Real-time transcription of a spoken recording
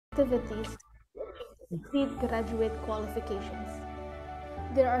activities exceed graduate qualifications.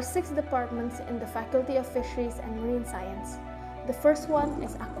 There are 6 departments in the Faculty of Fisheries and Marine Science. The first one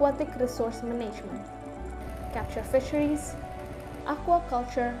is Aquatic Resource Management, Capture Fisheries,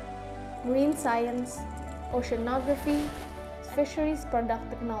 Aquaculture, Marine Science, Oceanography, Fisheries Product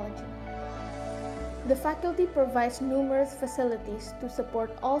Technology. The faculty provides numerous facilities to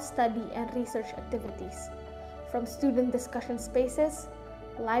support all study and research activities, from student discussion spaces,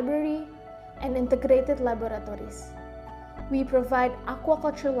 library, and integrated laboratories. We provide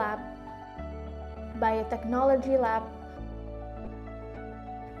aquaculture lab, biotechnology lab,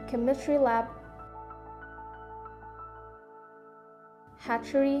 chemistry lab,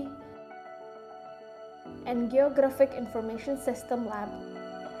 hatchery, and geographic information system lab.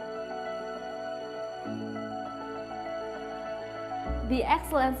 The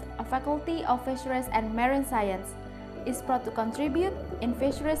excellence of Faculty of Fisheries and Marine Science is proud to contribute in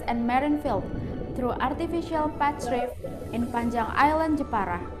fisheries and marine field through artificial patch reef in Panjang Island,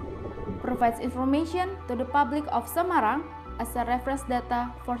 Jepara, provides information to the public of Semarang as a reference data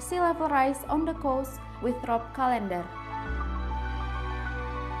for sea level rise on the coast with drop calendar.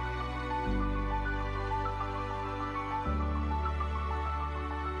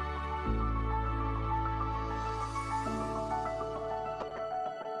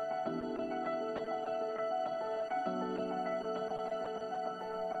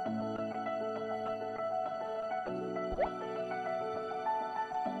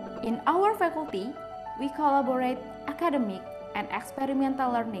 In our faculty, we collaborate academic and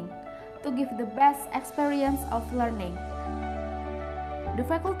experimental learning to give the best experience of learning. The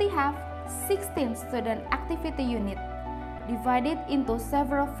faculty have 16 student activity units divided into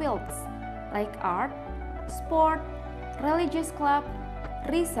several fields like art, sport, religious club,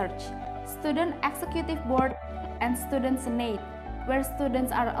 research, student executive board, and student senate, where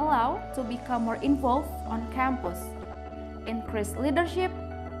students are allowed to become more involved on campus, increase leadership,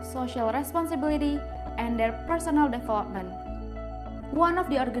 social responsibility, and their personal development. One of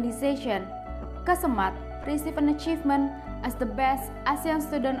the organization, Kesemat, received an achievement as the best ASEAN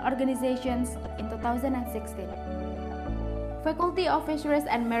student organizations in 2016. Faculty of Fisheries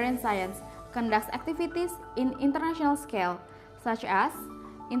and Marine Science conducts activities in international scale, such as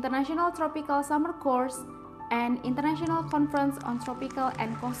International Tropical Summer Course and International Conference on Tropical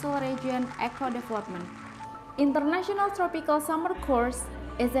and Coastal Region Eco-Development. International Tropical Summer Course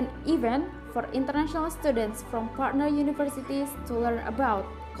is an event for international students from partner universities to learn about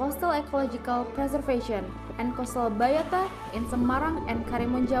coastal ecological preservation and coastal biota in Semarang and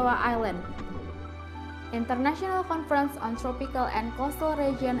Karimun Jawa Island. International Conference on Tropical and Coastal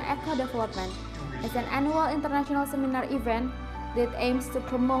Region Eco-Development is an annual international seminar event that aims to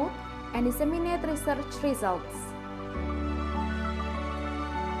promote and disseminate research results.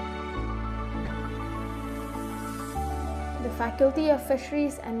 The Faculty of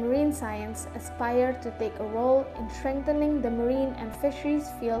Fisheries and Marine Science aspire to take a role in strengthening the marine and fisheries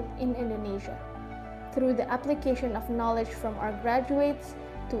field in Indonesia through the application of knowledge from our graduates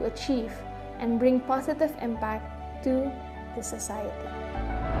to achieve and bring positive impact to the society.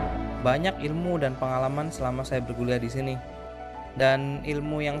 Banyak ilmu dan pengalaman selama saya berkuliah di sini. Dan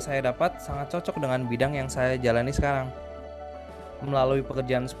ilmu yang saya dapat sangat cocok dengan bidang yang saya jalani sekarang. Melalui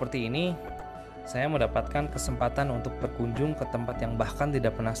pekerjaan seperti ini, saya mendapatkan kesempatan untuk berkunjung ke tempat yang bahkan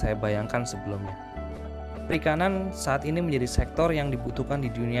tidak pernah saya bayangkan sebelumnya. Perikanan saat ini menjadi sektor yang dibutuhkan di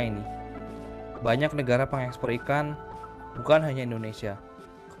dunia ini. Banyak negara pengekspor ikan, bukan hanya Indonesia.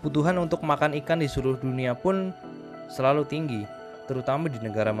 Kebutuhan untuk makan ikan di seluruh dunia pun selalu tinggi, terutama di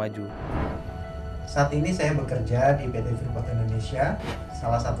negara maju. Saat ini saya bekerja di PT Freeport Indonesia,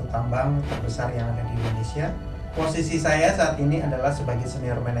 salah satu tambang terbesar yang ada di Indonesia. Posisi saya saat ini adalah sebagai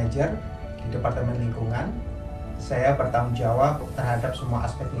senior manager di Departemen Lingkungan. Saya bertanggung jawab terhadap semua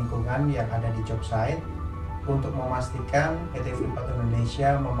aspek lingkungan yang ada di job site untuk memastikan PT Freeport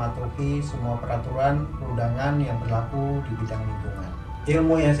Indonesia mematuhi semua peraturan perundangan yang berlaku di bidang lingkungan.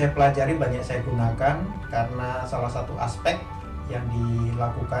 Ilmu yang saya pelajari banyak saya gunakan karena salah satu aspek yang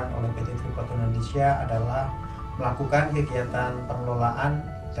dilakukan oleh PT Freeport Indonesia adalah melakukan kegiatan pengelolaan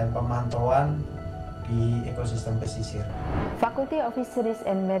dan pemantauan di ekosistem pesisir. Faculty of Fisheries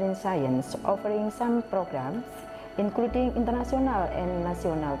and Marine Science offering some programs, including international and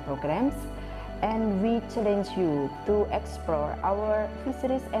national programs, and we challenge you to explore our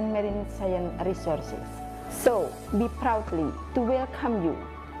fisheries and marine science resources. So, be proudly to welcome you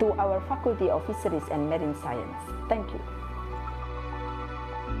to our Faculty of Fisheries and Marine Science. Thank you.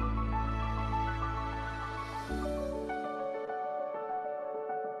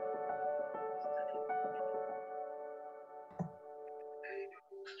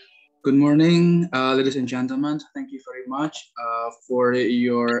 Good morning, ladies and gentlemen. Thank you very much for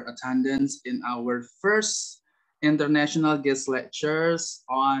your attendance in our first international guest lectures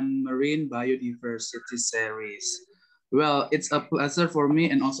on Marine Biodiversity series. Well, it's a pleasure for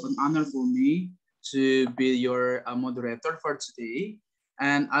me and also an honor for me to be your moderator for today.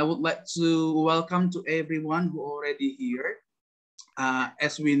 And I would like to welcome to everyone who already here.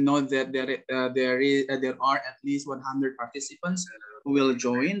 As we know that there are at least 100 participants who will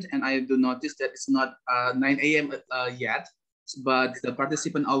join, and I do notice that it's not 9 a.m. Yet, but the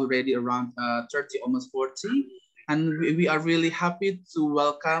participant already around 30, almost 40, and we are really happy to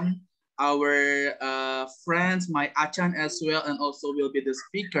welcome our friends, my Achan as well, and also will be the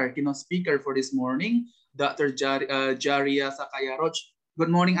keynote speaker for this morning, Dr. Jariya Sakayaroj. Good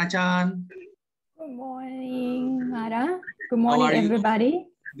morning, Achan. Good morning, Mara. Good How morning, are you? everybody.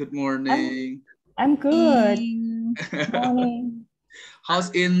 Good morning. I'm good. Good morning.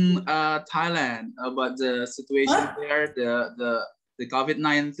 How's in Thailand about the situation there? The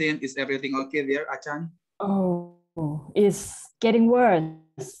COVID-19, is everything okay there, Achan? Oh, it's getting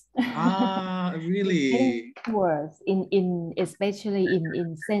worse. Ah, really? Getting worse in especially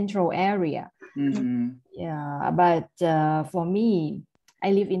in central area. Mm-hmm. Yeah, but for me,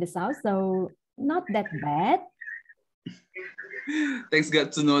 I live in the south, so not that bad. Thanks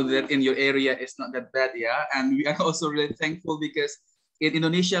God to know that in your area it's not that bad, yeah. And we are also really thankful because in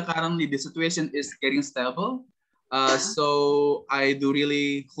Indonesia currently the situation is getting stable. So I do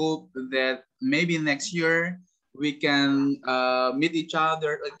really hope that maybe next year we can meet each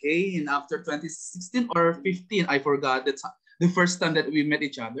other again after 2016 or 15. I forgot. That's the first time that we met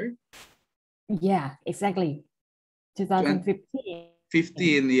each other. Yeah, exactly. 2015.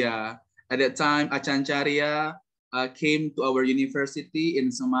 15, yeah. At that time, Achan Jariya came to our university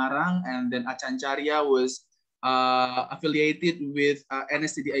in Semarang, and then Achan Jariya was affiliated with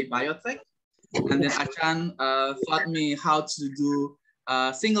NSTDI Biotech. And then Achan taught me how to do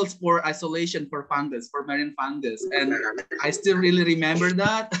single spore isolation for fungus, for marine fungus. And I still really remember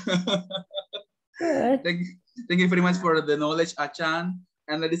that. Good. Thank you very much for the knowledge, Achan.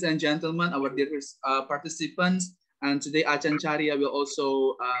 And ladies and gentlemen, our dear participants, and today Achan Jariya will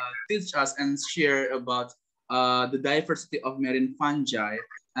also teach us and share about the diversity of marine fungi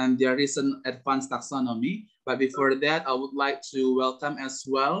and their recent advanced taxonomy. But before that, I would like to welcome as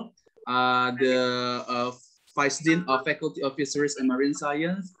well the Vice Dean of Faculty of Fisheries and Marine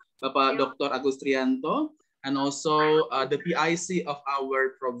Science, Bapak Dr. Agus Trianto, and also the PIC of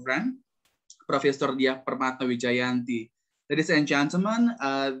our program, Professor Diah Permata Wijayanti. Ladies and gentlemen,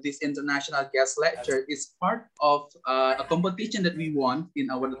 this international guest lecture is part of a competition that we won in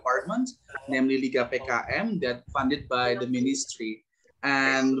our department, namely Liga PKM, that funded by the ministry.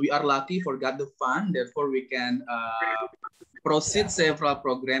 And we are lucky for got the fund, therefore we can proceed several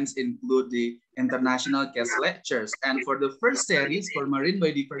programs, include the international guest lectures. And for the first series for Marine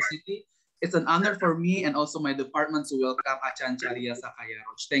Biodiversity, it's an honor for me and also my department to welcome Achan Jariya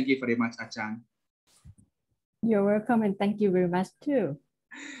Sakayaroj. Thank you very much, Achan. You're welcome, and thank you very much too.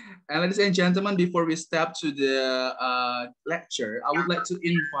 And ladies and gentlemen, before we step to the lecture, I would like to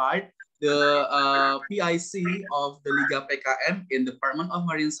invite the PIC of the Liga PKM in the Department of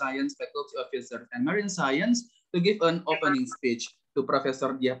Marine Science, Faculty of Fisheries and Marine Science to give an opening speech to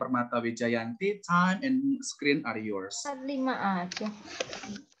Professor Diah Permata Wijayanti. Time and screen are yours. 5 aja.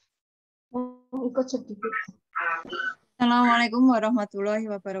 Ikut sedikit. Assalamualaikum warahmatullahi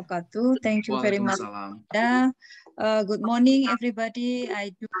wabarakatuh. Thank you very much. Good morning, everybody. I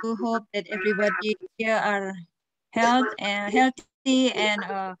do hope that everybody here are healthy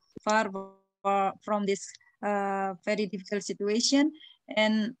and far from this very difficult situation.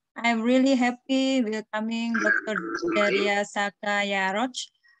 And I'm really happy welcoming Dr. Jariya Sakayaroj.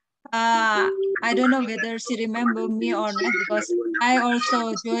 I don't know whether she remember me or not because I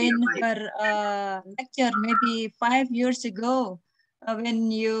also joined her lecture maybe 5 years ago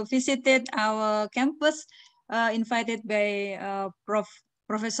when you visited our campus, invited by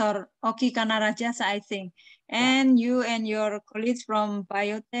Professor Oki Kanarajasa, I think. And you and your colleagues from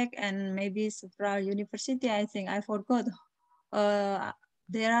biotech and maybe several university, I think, I forgot.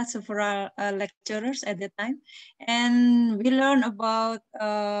 There are several lecturers at the time, and we learn about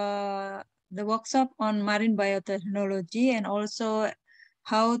the workshop on marine biotechnology and also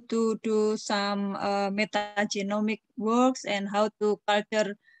how to do some metagenomic works and how to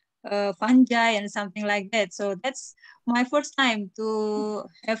culture fungi and something like that. So that's my first time to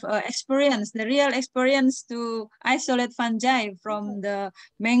have experience, the real experience to isolate fungi from the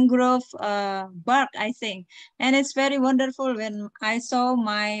mangrove bark, I think. And it's very wonderful when I saw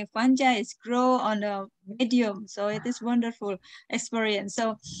my fungi grow on the medium. So it is wonderful experience.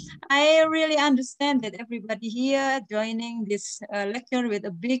 So I really understand that everybody here joining this lecture with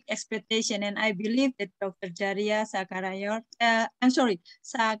a big expectation, and I believe that Dr. Jariya Sakayaroj,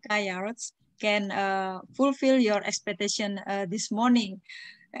 Sakayaroj can fulfill your expectation this morning.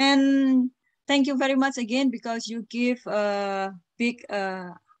 And thank you very much again, because you give a big,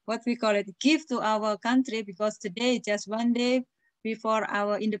 what we call it, gift to our country, because today is just one day before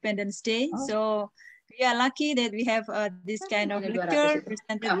our Independence Day. Oh. So we are lucky that we have this kind of lecture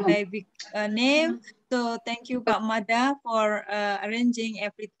presented by big name. So thank you, Pak Mada, for arranging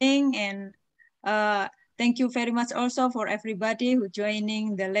everything. And thank you very much also for everybody who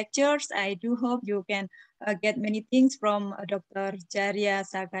joining the lectures. I do hope you can get many things from Dr. Jariya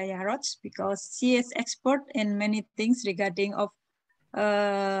Sakayaroj, because she is expert in many things regarding of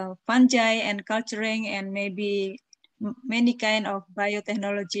fungi and culturing, and maybe many kind of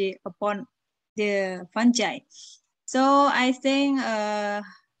biotechnology upon the fungi. So I think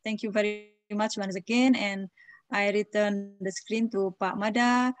thank you very much once again, and I return the screen to Pak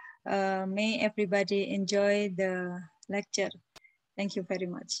Mada. May everybody enjoy the lecture. Thank you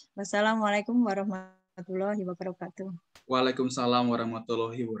very much. Wassalamualaikum warahmatullahi wabarakatuh. Waalaikumsalam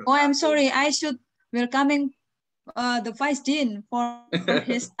warahmatullahi wabarakatuh. Oh, I'm sorry. I should welcoming the Vice Dean for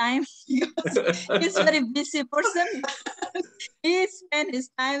his time. He's a very busy person. He spent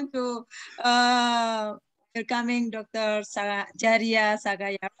his time to welcoming Dr. Jariya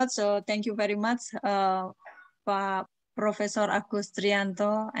Sakayaroj. So thank you very much, Pak Professor Agus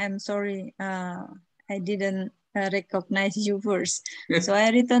Trianto. I'm sorry, I didn't recognize you first. So I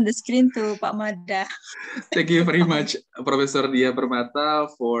return the screen to Pak Mada. Thank you very much, Professor Dia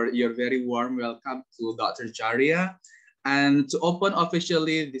Permata, for your very warm welcome to Dr. Jariya. And to open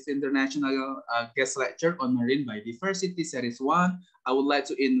officially this international guest lecture on Marine Biodiversity Series 1, I would like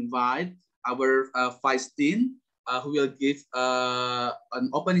to invite our Vice Dean, who will give an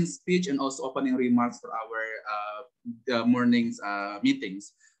opening speech and also opening remarks for our morning's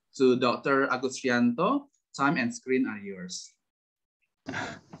meetings. To Dr. Agus Trianto, time and screen are yours.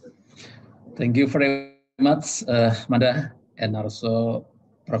 Thank you very much, Mada, and also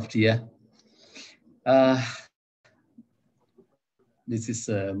Prof. Dia. This is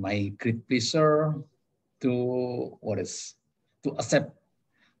my great pleasure to accept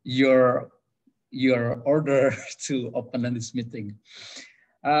your order to open this meeting.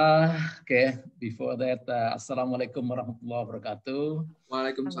 Okay, before that, Assalamualaikum warahmatullahi wabarakatuh.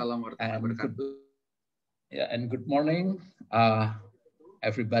 Waalaikumsalam warahmatullahi wabarakatuh. And good morning,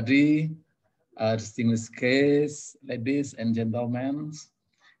 everybody, distinguished guests, ladies and gentlemen,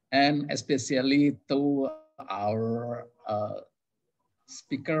 and especially to our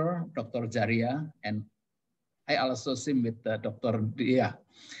speaker, Dr. Jariya, and I also seen with Dr. Dia,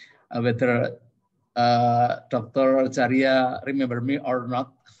 whether Dr. Jariya remember me or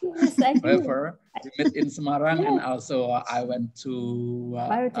not. Yes, I do. However, we met in Semarang, yes. And also I went to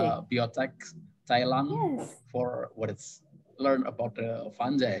Biotech, Thailand, yes. For learn about the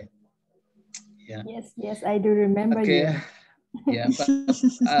fungi. Yeah. Yes, I do remember you. Yeah, but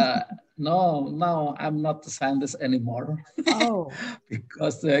no, I'm not a scientist anymore. Oh,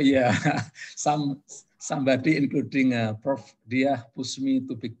 because somebody, including Prof. Dia, pushed me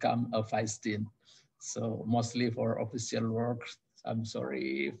to become a vice dean. So mostly for official work. I'm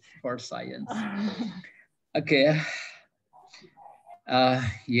sorry for science. Okay.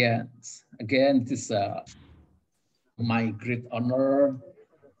 Yeah. Again, it is my great honor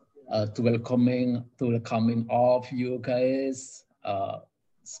to welcoming all of you guys,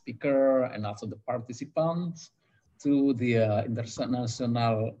 speaker, and also the participants to the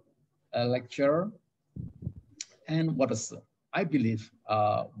international lecture. And I believe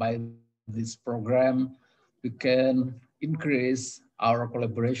by this program, we can increase our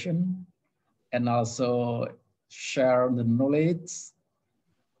collaboration and also share the knowledge,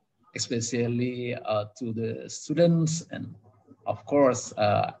 especially to the students. And of course,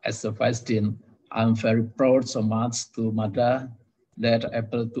 as a vice dean, I'm very proud so much to Mada that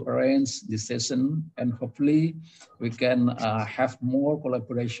able to arrange this session, and hopefully we can have more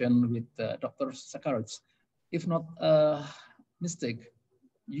collaboration with Dr. Sakayaroj. If not mistake,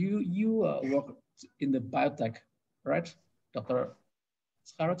 you work in the biotech, right, Dr.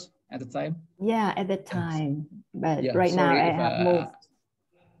 Sakayaroj, at the time? Yeah, at the time, but yeah, right now I have moved.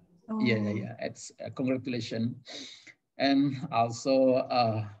 Yeah. It's congratulations. And also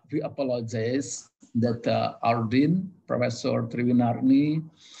we apologize that our Dean, Professor Triwinarni,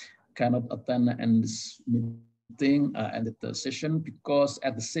 cannot attend in this meeting and the session because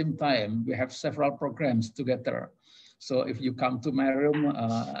at the same time we have several programs together. So if you come to my room,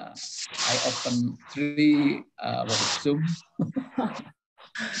 I open 3 Zoom.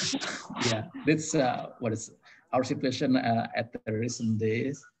 Yeah, that's what is our situation at the recent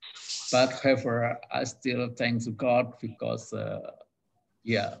days. But however, I still thank to God because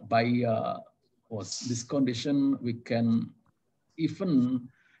yeah, by this condition we can even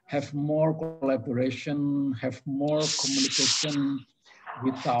have more collaboration, have more communication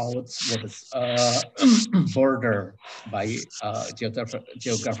without what is border by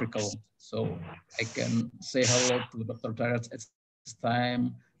geographical. So I can say hello to Dr. Daraj at this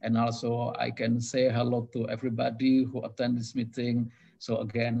time, and also I can say hello to everybody who attend this meeting. So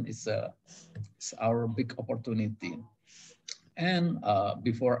again, it's our big opportunity. And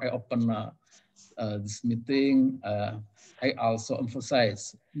before I open this meeting, I also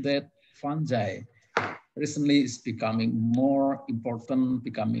emphasize that fungi recently is becoming more important,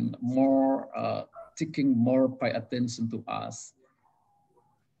 becoming more, taking more by attention to us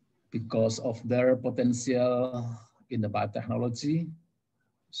because of their potential in the biotechnology.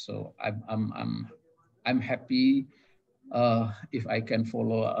 So I'm happy if I can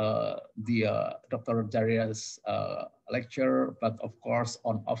follow the Dr. Jariya's lecture, but of course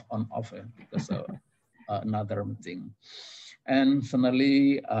on off because another meeting. And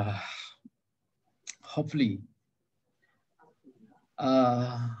finally, hopefully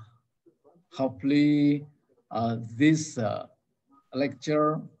this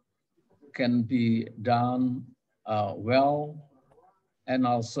lecture can be done well, and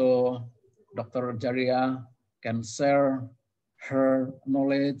also Dr. Jariya can share her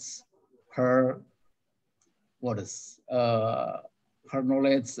knowledge, her knowledge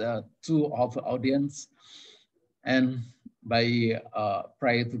to our audience. And by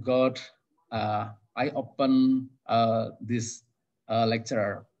prayer to God, I open this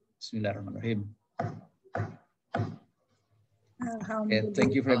lecture. Bismillahirrahmanirrahim.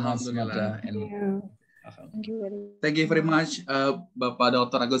 Thank you very much, Mada. Thank you very much, Bapak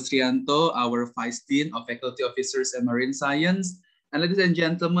Dr. Agustrianto, our Vice Dean of Faculty Officers and Marine Science. And ladies and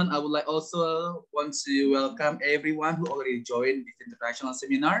gentlemen, I would like also want to welcome everyone who already joined this international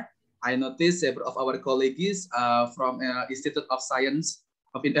seminar. I noticed several of our colleagues from Institute of Science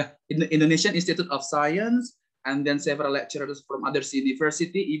of Indonesian Institute of Science, and then several lecturers from other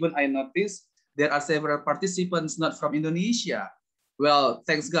university. Even I noticed there are several participants not from Indonesia. Well,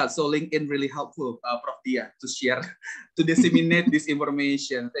 thanks God. So LinkedIn really helpful, Prof. Dia, to share, to disseminate this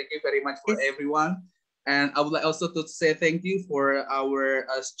information. Thank you very much for everyone. And I would like also to say thank you for our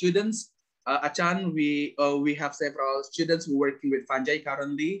students. Achan, we have several students who are working with fungi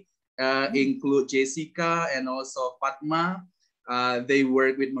currently, include Jessica and also Fatma. They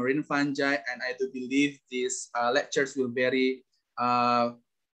work with marine fungi, and I do believe these lectures will be very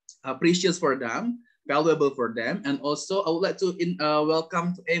precious for them, valuable for them. And also I would like to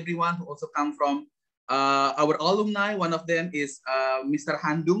welcome to everyone who also come from our alumni. One of them is Mr.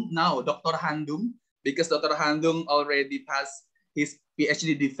 Handung, now Dr. Handung, because Dr. Handung already passed his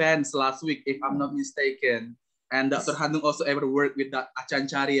PhD defense last week, if I'm not mistaken. And Dr. Handung also ever worked with Achan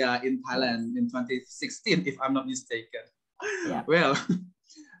Chariya in Thailand in 2016, if I'm not mistaken. Yeah. Well,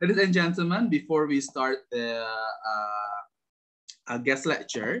 ladies and gentlemen, before we start the guest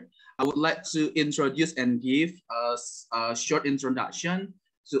lecture, I would like to introduce and give a short introduction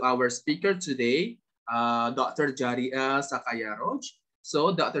to our speaker today, Dr. Jariya Sakayaroj.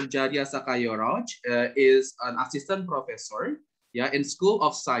 So Dr. Jariya Sakayaroj is an assistant professor in School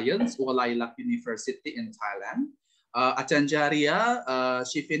of Science, Walailak University in Thailand. Achan Jariya,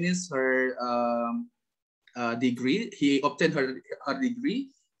 she finished her degree. He obtained her degree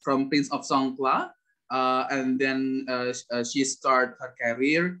from Prince of Songkla, and then she started her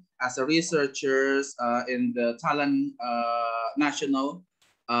career as a researcher in the Thailand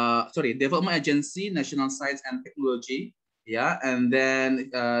Development Agency, National Science and Technology. Yeah, and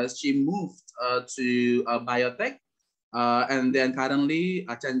then she moved to biotech, and then currently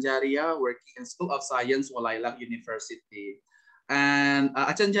Achan Jariya working in School of Science, Walailak University. And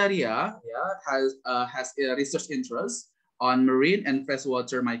Achan Jariya has a research interest on marine and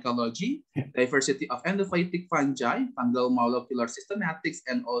freshwater mycology, diversity of endophytic fungi, fungal molecular systematics,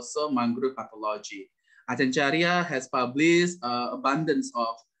 and also mangrove pathology. Achan Jariya has published abundance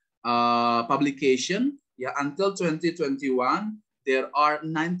of publication. Yeah, until 2021, there are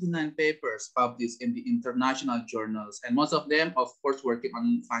 99 papers published in the international journals, and most of them, of course, working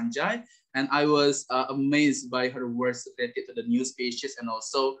on fungi. And I was amazed by her works related to the new species and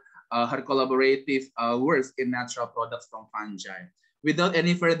also her collaborative works in natural products from fungi. Without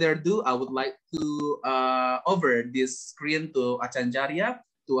any further ado, I would like to over this screen to Achan Jariya,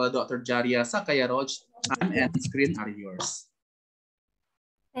 to Dr. Jariya Sakayaroj. Time and screen are yours.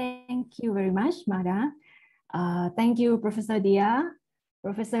 Thank you very much, Mada. Thank you, Professor Dia,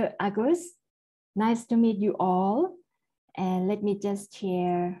 Professor Agus. Nice to meet you all. And let me just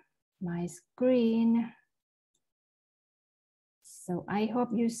share my screen. So I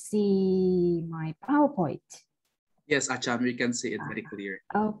hope you see my PowerPoint. Yes, Achan, we can see it very clear.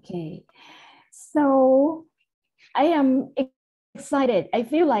 Okay. So I am excited. I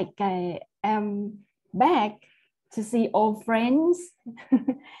feel like I am back to see old friends,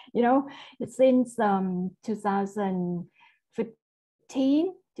 you know, since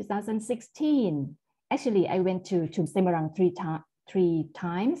 2015, 2016. Actually, I went to Semarang three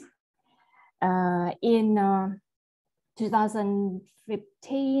times. In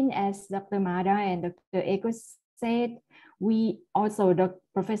 2015, as Dr. Mada and Dr. Eko said, we also,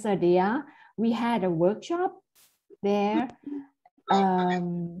 Professor Dia, we had a workshop there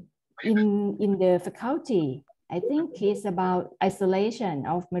in the faculty. I think it's about isolation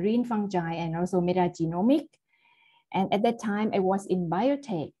of marine fungi and also metagenomic. And at that time, I was in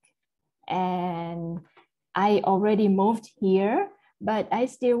biotech. And I already moved here, but I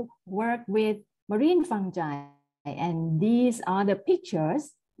still work with marine fungi. And these are the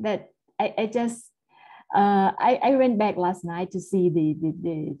pictures that I just, I went back last night to see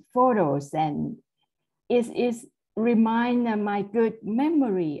the photos, and it's remind my good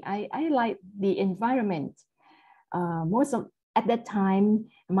memory. I like the environment. Most of, at that time,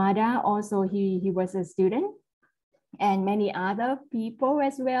 Mada also, he was a student, and many other people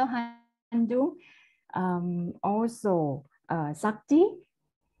as well, Handu, also Sakti.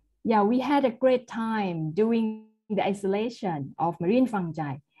 Yeah, we had a great time doing the isolation of marine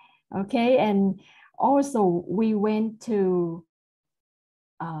fungi. Okay, and also we went to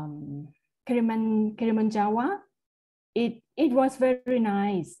Kilimanjaro. It was very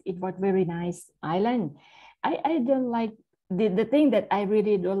nice. It was very nice island. I don't like, the thing that I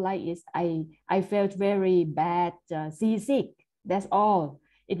really don't like is I felt very bad, seasick. That's all.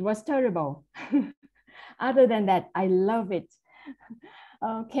 It was terrible. Other than that, I love it.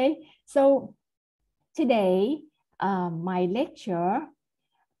 Okay, so today, my lecture,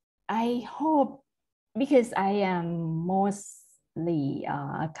 I hope, because I am mostly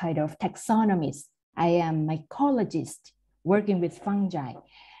a kind of taxonomist, I am mycologist working with fungi.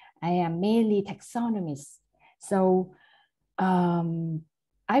 I am mainly taxonomist. So I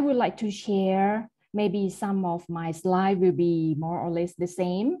would like to share, maybe some of my slides will be more or less the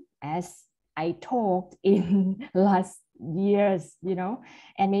same as I talked in last years, you know,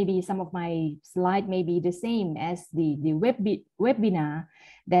 and maybe some of my slides may be the same as the webinar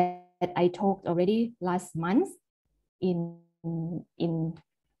that I talked already last month in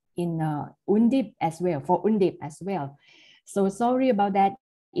Undip as well, for Undip as well. So sorry about that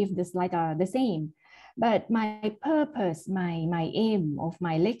if the slides are the same. But my purpose, my aim of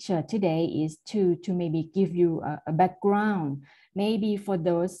my lecture today is to maybe give you a background, maybe for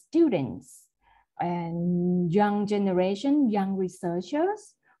those students and young generation, young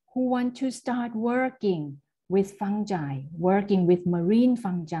researchers who want to start working with fungi, working with marine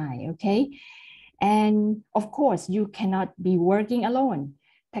fungi, okay? And of course, you cannot be working alone.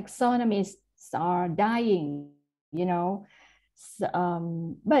 Taxonomists are dying, you know,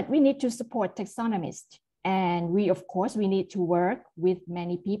 so, but we need to support taxonomists. And we, of course, we need to work with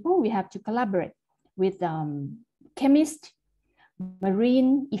many people. We have to collaborate with chemists,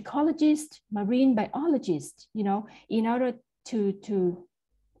 marine ecologists, marine biologists, you know, in order to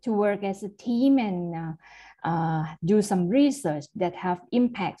work as a team and do some research that have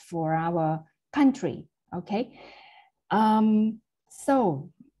impact for our country. Okay,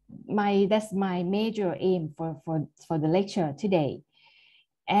 so that's my major aim for the lecture today.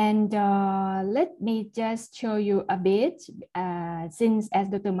 And let me just show you a bit, since as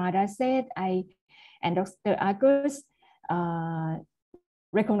Dr. Mada said, I and Dr. Agus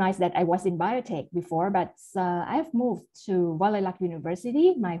recognized that I was in biotech before, but I've moved to Walailak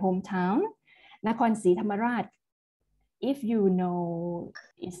University, my hometown, Nakhon Si Thammarat. If you know,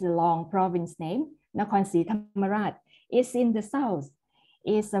 it's a long province name, Nakhon Si Thammarat. It's in the south.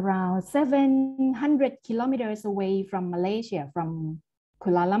 It's around 700 kilometers away from Malaysia, from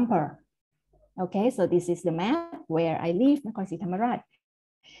Kuala Lumpur. Okay, so this is the map where I live, Nakhon Si Thammarat.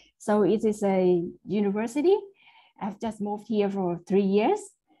 So it is a university. I've just moved here for 3 years.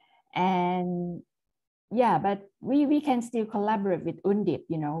 And yeah, but we can still collaborate with Undip,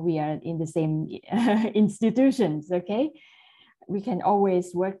 you know, we are in the same institutions, okay? we can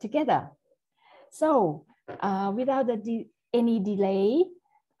always work together. So without any delay,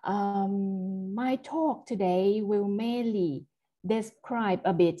 my talk today will mainly describe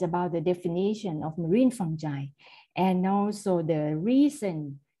a bit about the definition of marine fungi and also the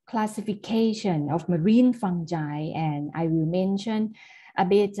recent classification of marine fungi, and I will mention a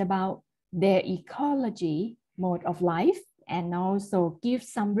bit about their ecology, mode of life, and also give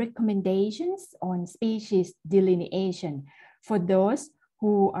some recommendations on species delineation for those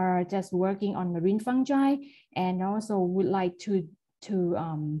who are just working on marine fungi and also would like to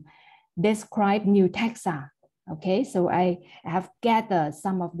describe new taxa. Okay, so I have gathered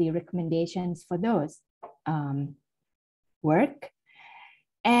some of the recommendations for those work.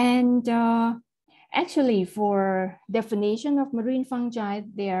 And actually, for definition of marine fungi,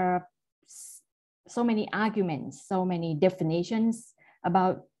 there are so many arguments, so many definitions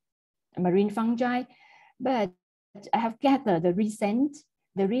about marine fungi, but I have gathered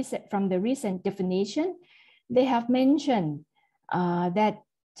from the recent definition. They have mentioned that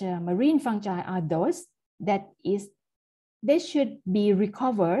marine fungi are those that they should be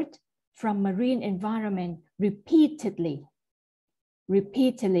recovered from marine environment repeatedly.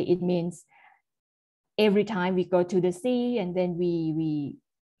 Repeatedly, it means every time we go to the sea and then we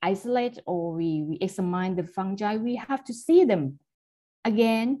isolate or we examine the fungi, we have to see them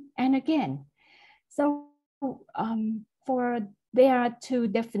again and again. So there are two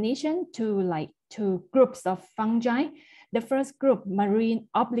definitions, two groups of fungi. The first group,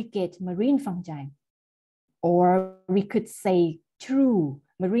 obligate marine fungi, or we could say true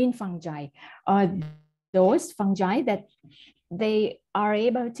marine fungi, are those fungi that they are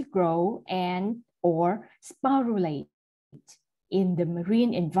able to grow and or sporulate in the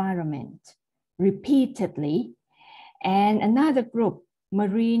marine environment repeatedly. And another group,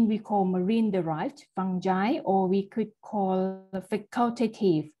 we call marine derived fungi, or we could call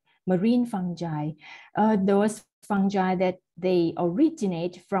facultative marine fungi. Those fungi that they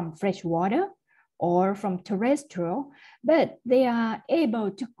originate from fresh water or from terrestrial, but they are able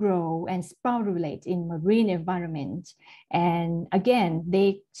to grow and sporulate in marine environment. And again,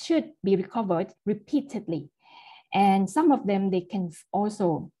 they should be recovered repeatedly. And some of them, they can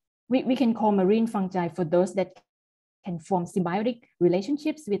also, we can call marine fungi for those that can form symbiotic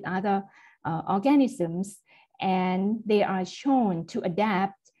relationships with other organisms, and they are shown to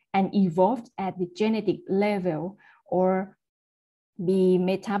adapt and evolve at the genetic level or be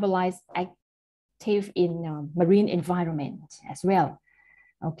metabolized active in marine environment as well.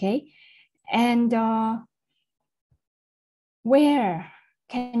 Okay, and where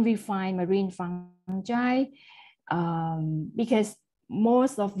can we find marine fungi? Because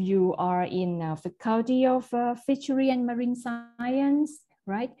most of you are in Faculty of Fishery and Marine Science,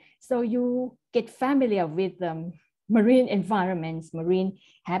 right? So you get familiar with marine environments, marine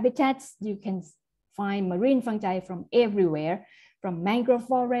habitats. You can find marine fungi from everywhere, from mangrove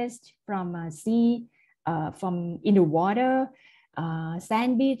forest, from sea, from in the water,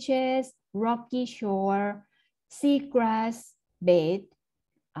 sand beaches, rocky shore, seagrass bed,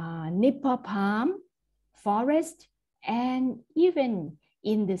 nipah palm, forest, and even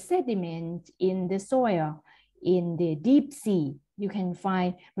in the sediment, in the soil, in the deep sea, you can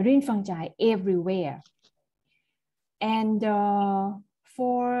find marine fungi everywhere. And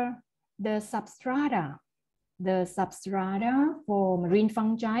for the substrata for marine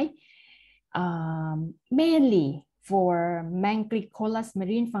fungi, mainly for Mangricolous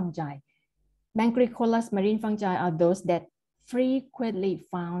marine fungi. Mangricolous marine fungi are those that frequently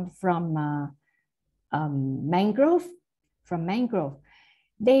found from mangrove.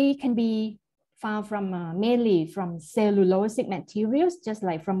 They can be found from mainly from cellulosic materials, just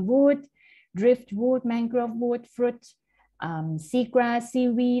like from wood, driftwood, mangrove wood, fruit, seagrass,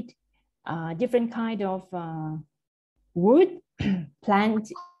 seaweed, different kind of wood,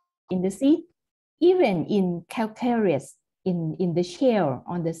 plant in the sea, even in calcareous, in the shell,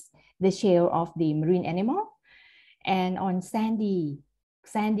 on the shell of the marine animal, and on sand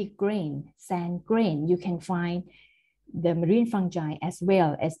grain, you can find the marine fungi as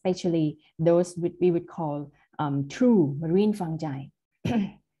well, especially those we would call true marine fungi.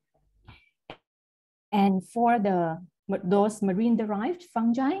 And for those marine-derived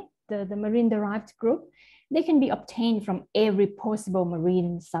fungi, the marine-derived group, they can be obtained from every possible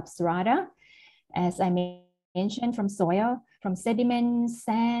marine substrata, as I mentioned, from soil, from sediment,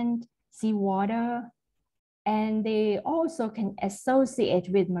 sand, seawater, and they also can associate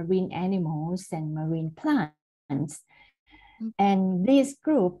with marine animals and marine plants. And this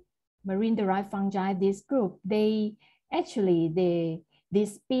group, marine-derived fungi, this group, these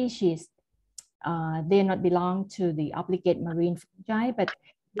species, they not belong to the obligate marine fungi, but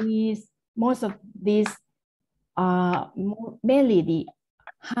most of these are mainly the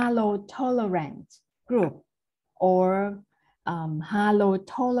halotolerant group, or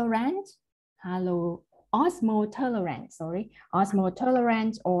osmotolerant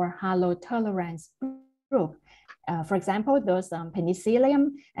or halotolerance group. For example, those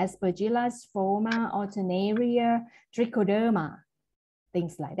Penicillium, Aspergillus, Phoma, Alternaria, Trichoderma,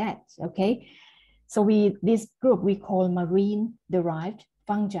 things like that. Okay, so this group we call marine derived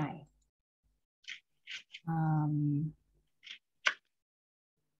fungi.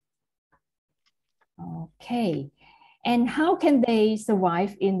 Okay, and how can they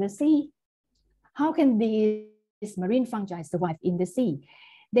survive in the sea? How can these marine fungi survive in the sea?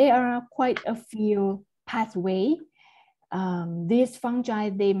 There are quite a few pathways. These fungi,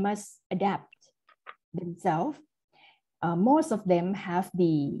 they must adapt themselves. Most of them have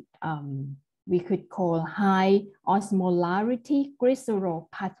the, we could call high osmolarity glycerol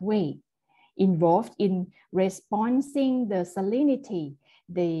pathway involved in responding the salinity.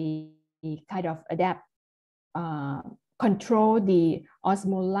 They kind of adapt, control the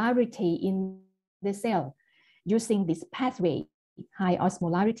osmolarity in the cell using this pathway, high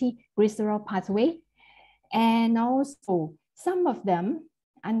osmolarity glycerol pathway. And also some of them,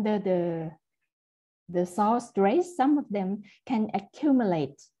 under the salt stress, some of them can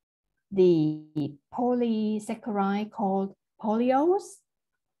accumulate the polysaccharide called polyols.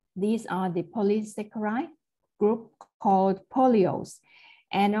 These are the polysaccharide group called polyols.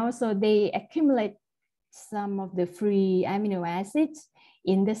 And also they accumulate some of the free amino acids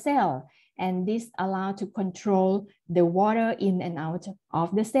in the cell. And this allows to control the water in and out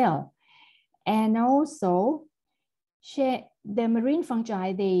of the cell. And also the marine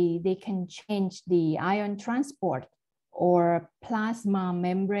fungi, they can change the ion transport or plasma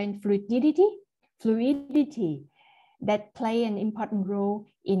membrane fluidity that play an important role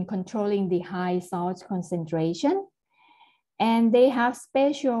in controlling the high salt concentration. And they have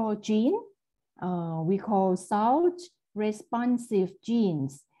special gene, we call salt responsive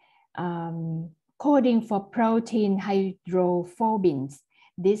genes, coding for protein hydrophobins.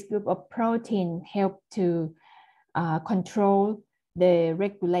 This group of protein help to control the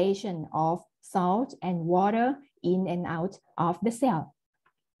regulation of salt and water in and out of the cell.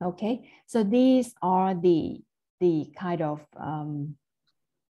 Okay, so these are the kind of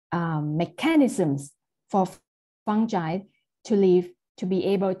mechanisms for fungi to live, to be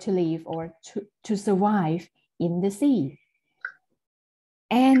able to live or to survive in the sea.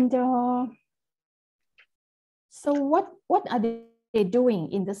 And so what are they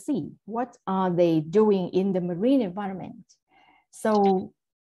doing in the sea? What are they doing in the marine environment? So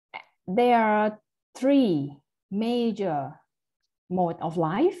there are three major modes of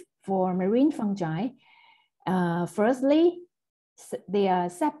life for marine fungi. Firstly, they are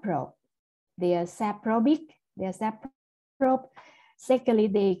saprobe. They are saprobic. They are saprobe. Secondly,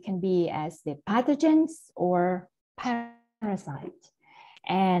 they can be as the pathogens or parasites.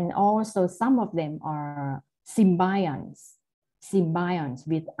 And also some of them are symbionts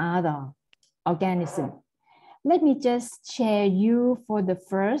with other organisms. Let me just share you for the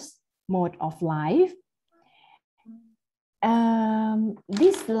first mode of life.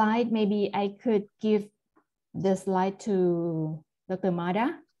 This slide, maybe I could give the slide to Dr.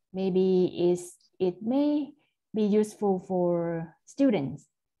 Mada. Maybe it may be useful for students,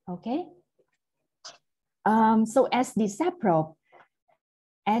 okay? So as the saprobe,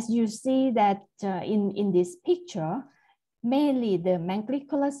 as you see that in this picture, mainly the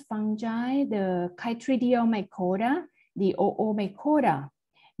Manglicholus fungi, the Chytridiomycota, the Oomycota.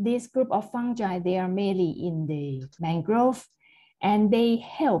 This group of fungi, they are mainly in the mangrove, and they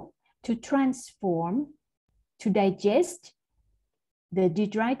help to transform, to digest the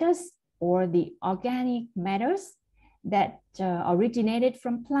detritus or the organic matters that originated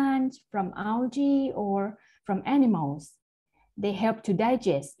from plants, from algae, or from animals. They help to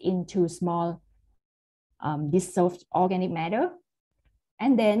digest into small dissolved organic matter.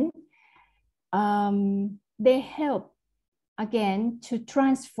 And then they help again to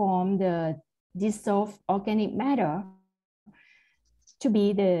transform the dissolved organic matter to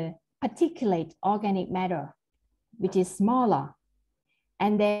be the particulate organic matter, which is smaller.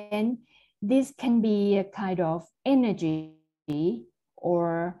 And then this can be a kind of energy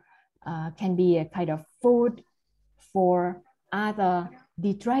or can be a kind of food for other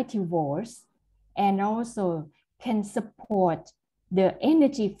detritivores, and also can support the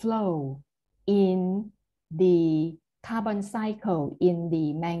energy flow in the carbon cycle in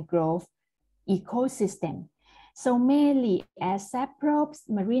the mangrove ecosystem. So mainly as saprobes,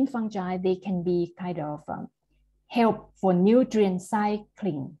 marine fungi, they can be kind of help for nutrient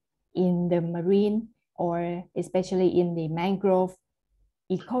cycling in the marine or especially in the mangrove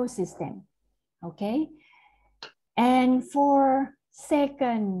ecosystem. Okay. And for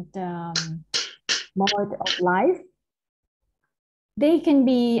second mode of life, they can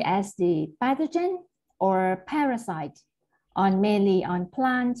be as the pathogen or parasite on mainly on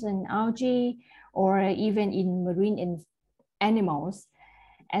plants and algae, or even in marine animals.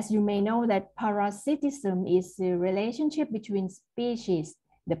 As you may know that parasitism is the relationship between species,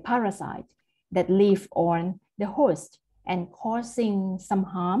 the parasite that live on the host and causing some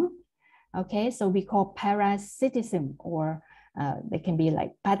harm. Okay, so we call parasitism, or they can be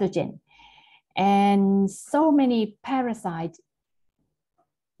like pathogen. And so many parasites,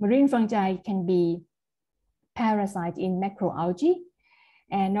 marine fungi can be parasite in macroalgae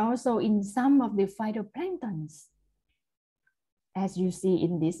and also in some of the phytoplanktons. As you see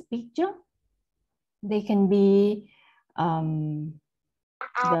in this picture, they can be the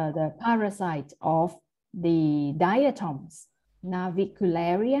parasite of the diatoms,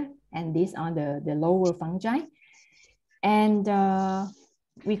 navicularia, and these are the lower fungi. And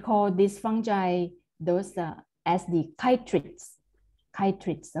we call these fungi those as the chytrids,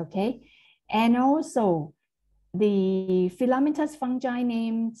 okay? And also the filamentous fungi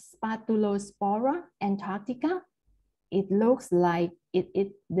named Spatulospora antarctica. It looks like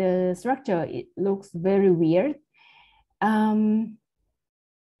the structure, it looks very weird. It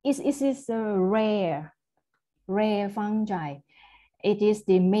is a rare fungi. It is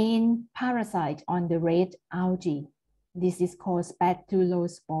the main parasite on the red algae. This is called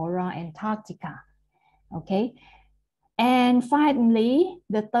Spatulospora antarctica. Okay. And finally,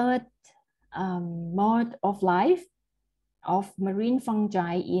 the third mode of life of marine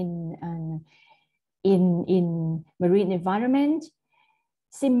fungi in marine environment,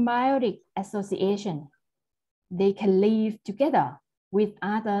 symbiotic association. They can live together with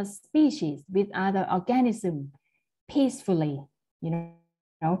other species, with other organisms peacefully. You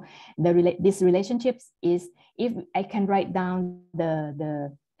know, this relationships is, if I can write down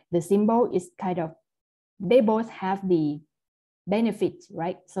the symbol, is kind of, they both have the benefit,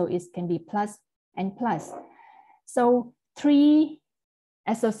 right? So it can be plus and plus. So three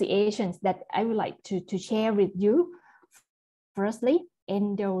associations that I would like to share with you. Firstly,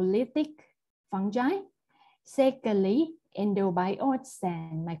 endolithic fungi. Secondly, endobiotes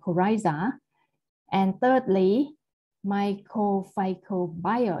and mycorrhiza. And thirdly,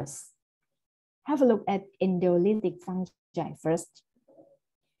 mycophycobiotes. Have a look at endolithic fungi first.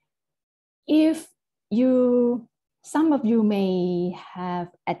 If you, some of you may have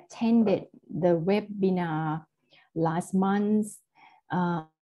attended the webinar last month.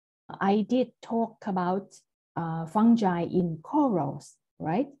 I did talk about fungi in corals,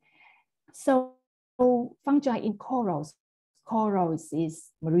 right? So fungi in corals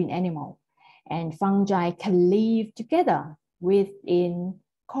is marine animal, and fungi can live together within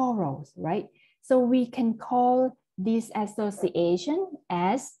corals, right? So we can call this association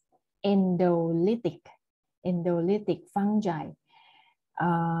as endolithic fungi.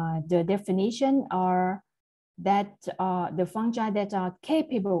 The definition are that the fungi that are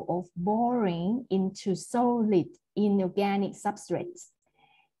capable of boring into solid inorganic substrates.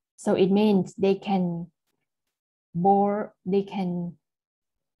 So it means they can bore, they can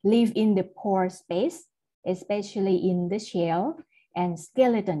live in the pore space, especially in the shell and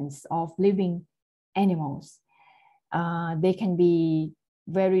skeletons of living animals. They can be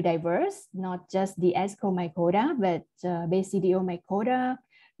very diverse, not just the Ascomycota, but Basidiomycota,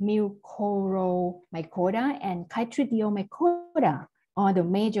 Mucoromycota, and Chytridiomycota are the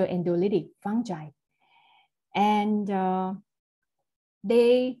major endolithic fungi. And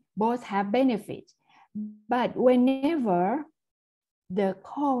they both have benefits. But whenever the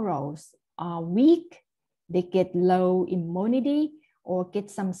corals are weak, they get low immunity or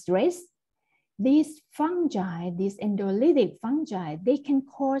get some stress, these fungi, these endolithic fungi, they can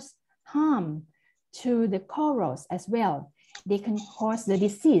cause harm to the corals as well. They can cause the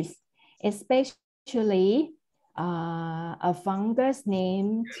disease, especially a fungus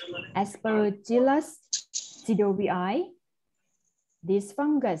named Aspergillus pseudobii. This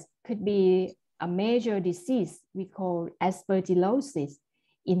fungus could be a major disease we call aspergillosis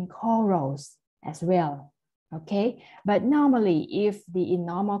in corals as well. Okay, but normally if in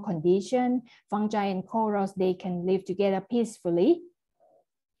normal condition, fungi and corals, they can live together peacefully.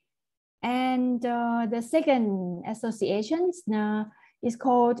 And the second association is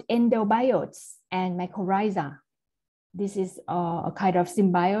called endobiotes and mycorrhiza. This is a kind of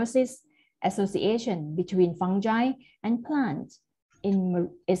symbiosis association between fungi and plants,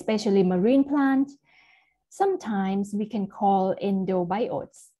 especially marine plants. Sometimes we can call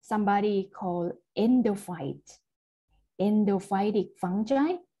endobiotes. Somebody call endophyte, endophytic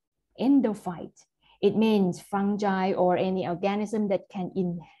fungi, endophyte. It means fungi or any organism that can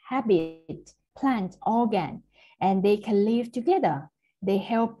inhabit plant organ, and they can live together. They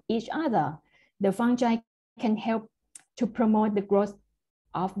help each other. The fungi can help to promote the growth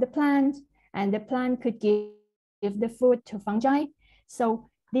of the plant, and the plant could give the food to fungi. So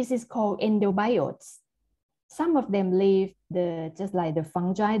this is called endobiotes. Some of them live just like the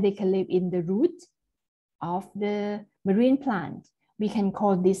fungi, they can live in the root of the marine plant. We can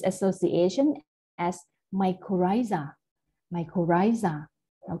call this association as mycorrhiza. Mycorrhiza,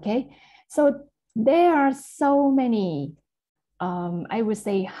 okay? So there are so many, I would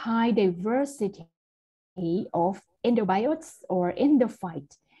say, high diversity of endobiotes or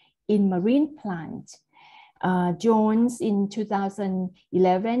endophyte in marine plants. Jones in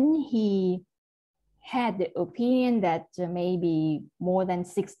 2011, he had the opinion that maybe more than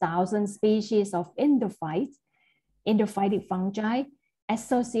 6,000 species of endophytes, endophytic fungi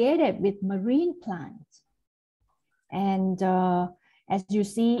associated with marine plants. And as you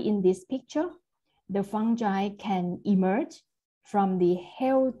see in this picture, the fungi can emerge from the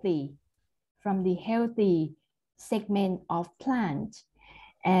healthy segment of plant.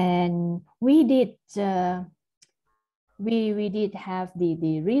 And we did have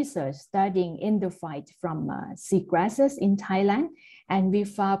the research studying endophyte from seagrasses in Thailand, and we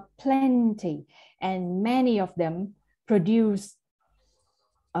found plenty, and many of them produce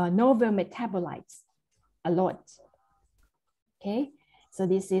novel metabolites a lot. Okay, so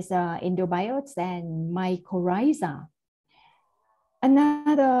this is endobiotes and mycorrhiza.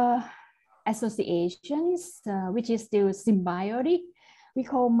 Another associations, which is still symbiotic, we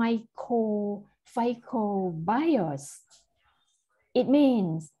call mycophycobiotes. It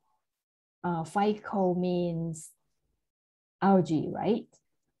means, phyco means algae, right?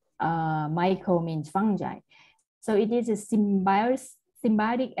 Myco means fungi. So it is a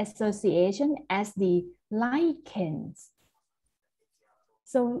symbiotic association as the lichens.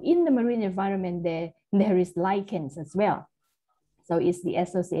 So in the marine environment, there is lichens as well. So it's the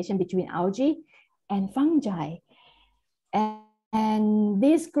association between algae and fungi. And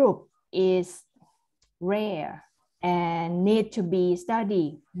this group is rare and need to be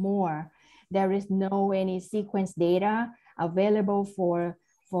studied more. There is no any sequence data available for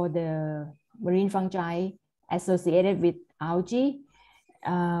the marine fungi associated with algae.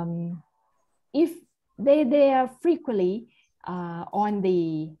 If they are frequently on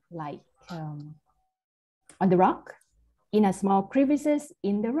the rock, in a small crevices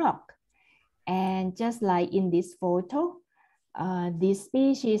in the rock. And just like in this photo, this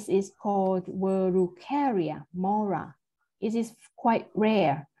species is called Verrucaria mora. It is quite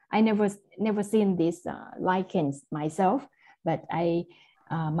rare. I never seen these lichens myself, but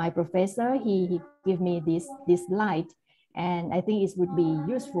my professor, he gave me this light, and I think it would be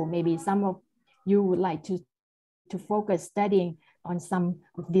useful. Maybe some of you would like to focus studying on some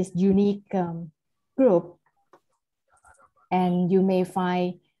of this unique group, and you may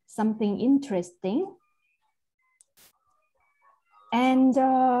find something interesting. And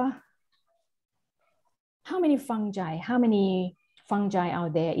how many fungi are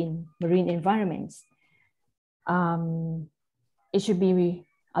there in marine environments? It should be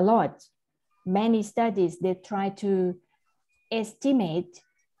a lot. Many studies, they try to estimate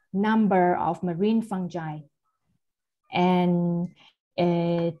number of marine fungi. And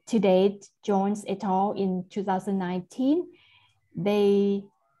to date, Jones et al. In 2019, they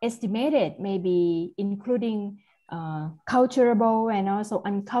estimated, maybe including culturable and also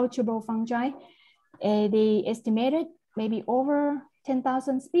unculturable fungi, they estimated maybe over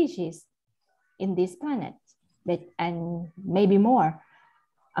 10,000 species in this planet, and maybe more.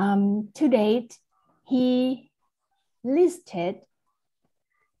 To date, he listed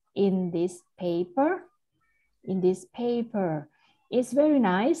in this paper. It's very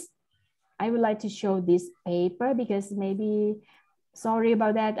nice. I would like to show this paper because maybe, sorry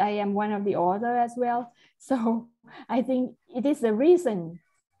about that, I am one of the author as well. So I think it is a recent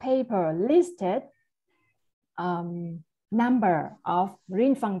paper listed number of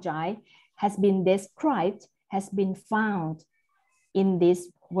marine fungi has been described, has been found in this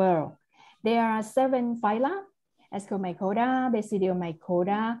world. There are 7 phyla: Ascomycota,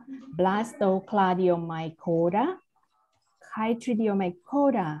 Basidiomycota, Blastocladiomycota,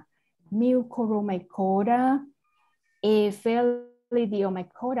 Chytridiomycota, Mucoromycota,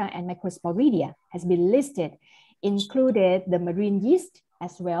 Aphelidiommycota, and Microsporidia has been listed, included the marine yeast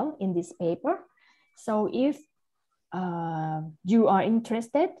as well in this paper. So if you are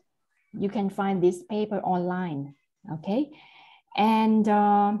interested, you can find this paper online, okay? And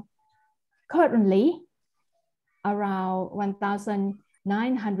currently, around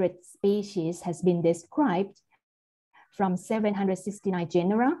 1,900 species has been described from 769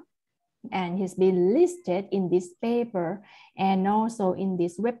 genera, and has been listed in this paper and also in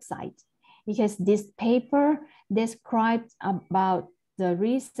this website, because this paper describes about the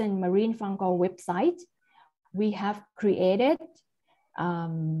recent marine fungal website. We have created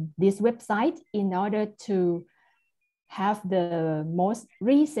this website in order to have the most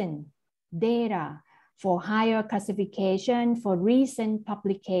recent data for higher classification, for recent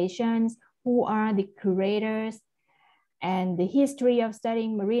publications, who are the curators, and the history of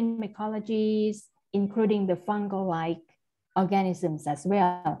studying marine mycologies, including the fungal-like organisms as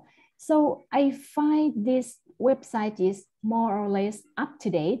well. So I find this website is more or less up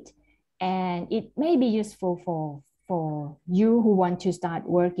to date, and it may be useful for you who want to start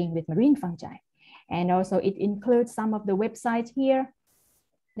working with marine fungi. And also it includes some of the websites here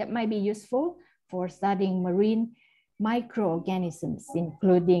that might be useful for studying marine microorganisms,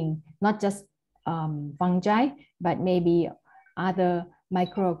 including not just fungi, but maybe other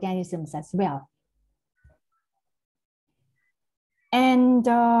microorganisms as well. And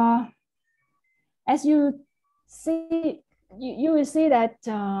as you see, you will see that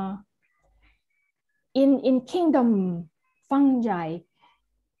in kingdom fungi,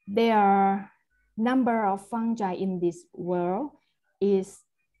 there are number of fungi in this world is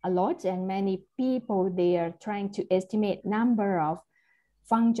a lot, and many people, they are trying to estimate number of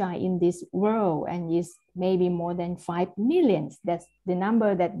fungi in this world, and is maybe more than 5 million. That's the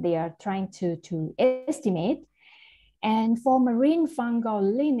number that they are trying to estimate. And for marine fungal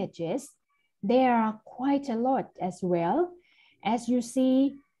lineages, there are quite a lot as well. As you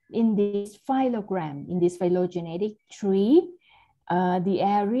see in this phylogram, in this phylogenetic tree, the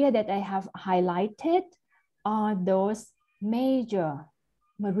area that I have highlighted are those major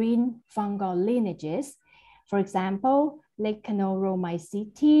marine fungal lineages. For example,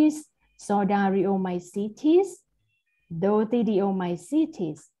 Lecanoromycetes, Sodariomycetes,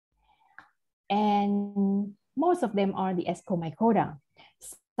 Dotidiomycetes, and most of them are the Ascomycota.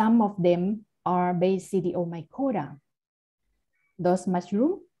 Some of them are Basidiomycota. Those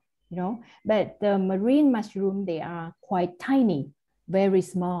mushrooms, you know, but the marine mushroom, they are quite tiny, very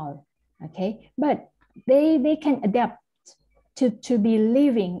small, okay? But they can adapt to be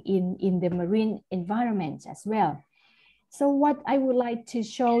living in the marine environment as well. So what I would like to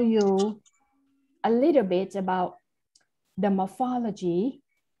show you a little bit about the morphology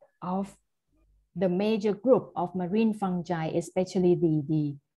of the major group of marine fungi, especially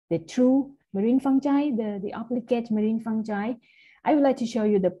the true marine fungi, the obligate marine fungi. I would like to show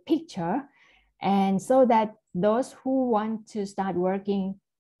you the picture, and so that those who want to start working,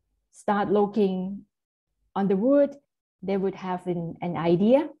 start looking on the wood, they would have an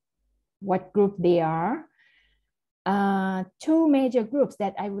idea what group they are. Two major groups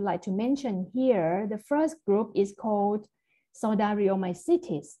that I would like to mention here. The first group is called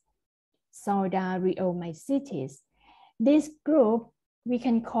Sodariomycetes. Sodariomycetes. This group we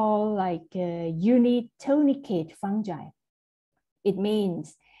can call like unitonicate fungi. It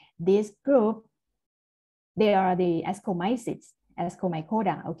means this group, they are the ascomycetes,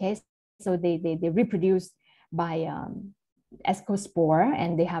 Ascomycota, okay? So they reproduce by ascospore,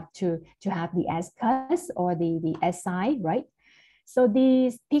 and they have to have the ascus or the asci, right? So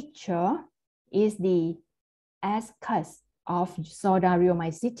this picture is the ascus of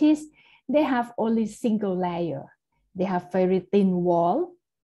Sodariomycetes. They have only single layer. They have very thin wall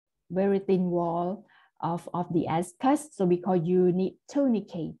of the ascus, so we call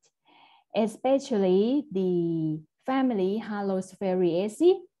unitonicate. Especially the family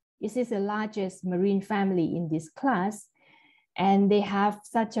Halosphaeriaceae. This is the largest marine family in this class, and they have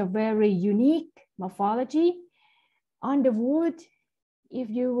such a very unique morphology. On the wood, if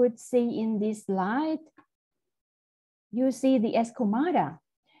you would see in this slide, you see the Ascomata.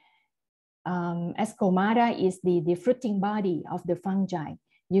 Ascomata is the fruiting body of the fungi.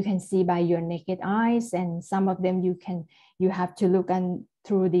 You can see by your naked eyes, and some of them you have to look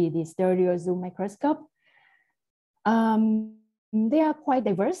through the stereo zoom microscope. They are quite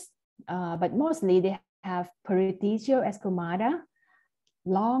diverse, but mostly they have Periticio Ascomata,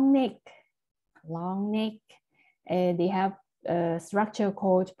 long neck. They have a structure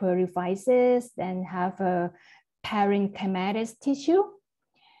called periphysis and have a parenchymatous tissue,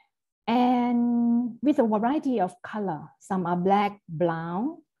 and with a variety of color. Some are black,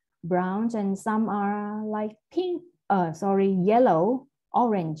 browns, and some are like pink, yellow,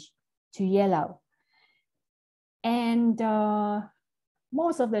 orange to yellow. And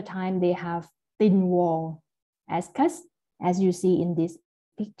most of the time they have thin wall ascus, as you see in this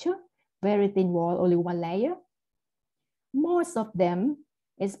picture, very thin wall, only one layer. Most of them,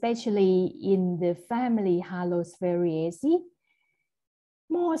 especially in the family Halosphaeriaceae,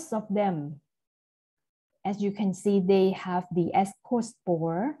 most of them, as you can see, they have the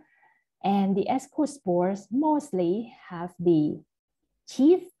ascospore, and the ascospores mostly have the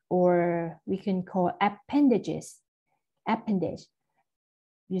sheath, or we can call appendage.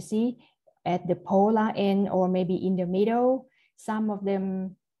 You see, at the polar end or maybe in the middle, some of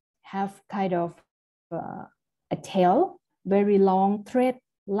them have kind of a tail, very long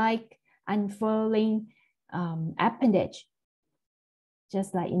thread-like unfurling appendage,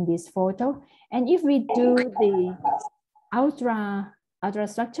 just like in this photo. And if we do the ultra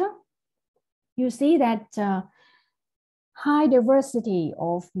structure, you see that high diversity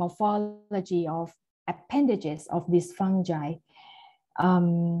of morphology of appendages of these fungi.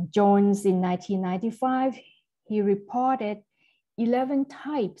 Jones in 1995, he reported 11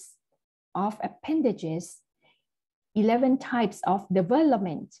 types of appendages, 11 types of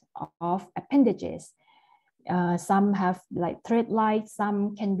development of appendages. Some have like thread-like,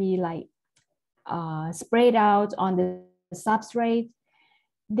 some can be like spread out on the substrate.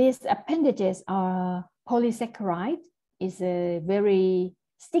 These appendages are polysaccharide, is a very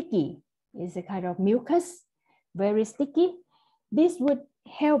sticky, is a kind of mucus, very sticky. This would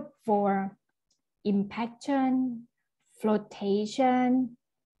help for impaction, flotation,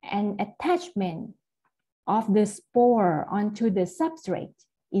 and attachment of the spore onto the substrate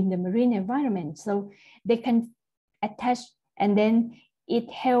in the marine environment. So they can attach, and then it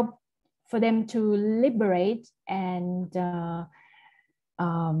helps for them to liberate and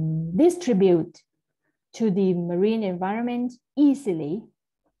distribute to the marine environment easily.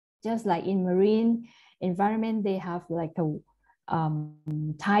 Just like in marine environment, they have like a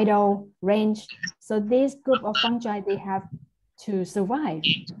tidal range. So this group of fungi, they have to survive.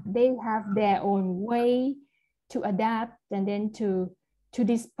 They have their own way to adapt and then to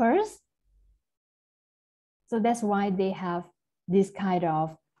disperse. So that's why they have this kind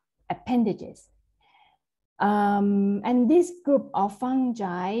of appendages. And this group of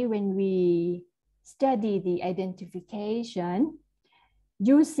fungi, when we study the identification,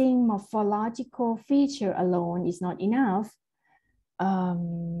 using morphological feature alone is not enough.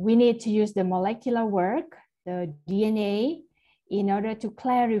 We need to use the molecular work, the DNA, in order to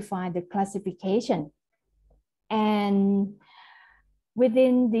clarify the classification. And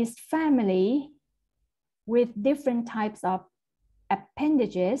within this family, with different types of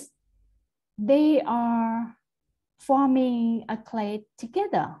appendages, they are forming a clade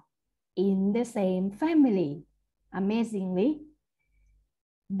together in the same family. Amazingly,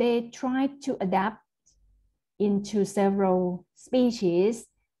 they try to adapt into several species,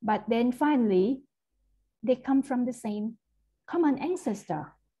 but then finally, they come from the same common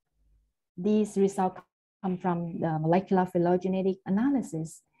ancestor. These results come from the molecular phylogenetic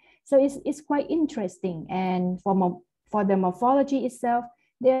analysis. So it's quite interesting. And for the morphology itself,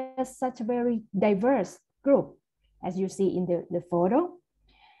 there's such a very diverse group, as you see in the photo.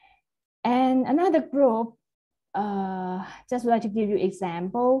 And another group, just like to give you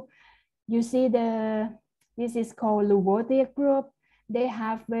example, you see this is called Lubotia group. They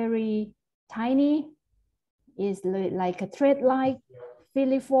have very tiny, is like a thread-like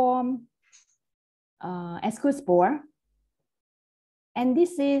filiform ascospore. And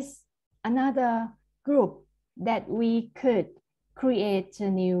this is another group that we could create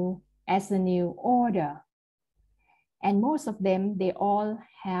as a new order. And most of them, they all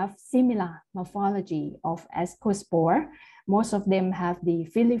have similar morphology of ascospore. Most of them have the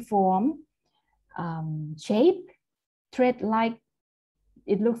filiform shape, thread-like.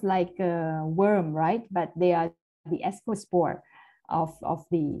 It looks like a worm, right? But they are the ascospore of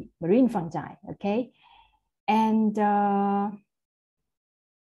the marine fungi, okay? And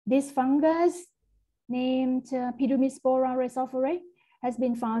this fungus named Pidumispora rhizophora has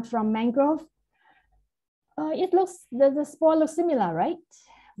been found from mangrove. It looks, the spore looks similar, right?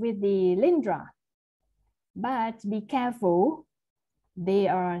 With the Lindra, but be careful, they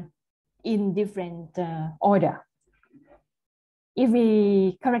are in different order. If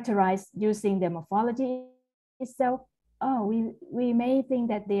we characterize using the morphology itself, we may think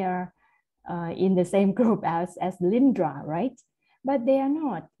that they are in the same group as Lindra, right? But they are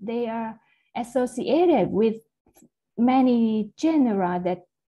not. They are associated with many genera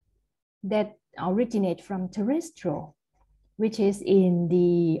that originate from terrestrial, which is in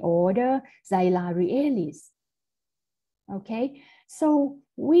the order Xylarialis. Okay, So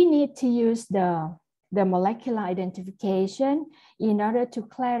we need to use the molecular identification in order to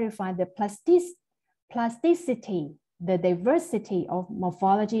clarify the plasticity, the diversity of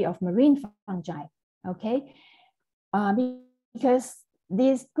morphology of marine fungi, okay? Because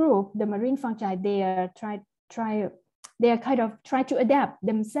this group, the marine fungi, they are kind of try to adapt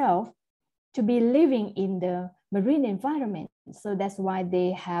themselves to be living in the marine environment. So that's why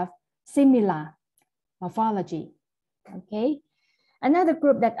they have similar morphology, okay? Another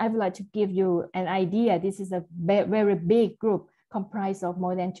group that I would like to give you an idea, this is a very big group comprised of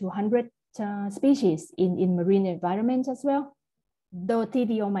more than 200 species in marine environments as well.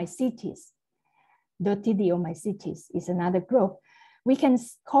 Dotidiomycetes. Dotidiomycetes is another group. We can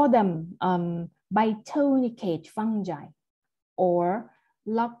call them bitonicate fungi or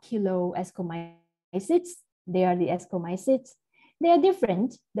loculoascomycetes. They are the ascomycetes. They are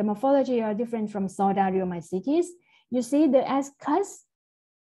different. The morphology are different from Sodariomycetes. You see the ascus,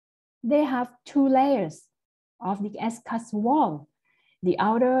 they have two layers of the ascus wall, the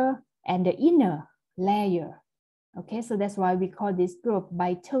outer and the inner layer. Okay, so that's why we call this group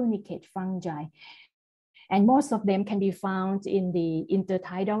bitonicate fungi. And most of them can be found in the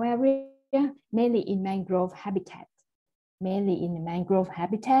intertidal area, mainly in mangrove habitat. Mainly in the mangrove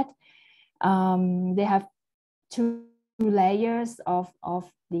habitat. They have two layers of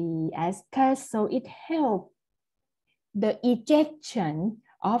the ascus, so it helps the ejection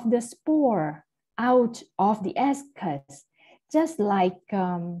of the spore out of the ascus, just like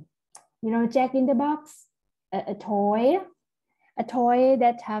Jack in the Box, a toy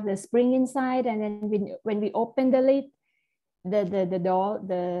that have the spring inside, and then when we open the lid,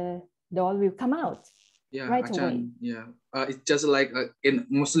 the doll will come out. Yeah, right Achan, away. yeah. It's just like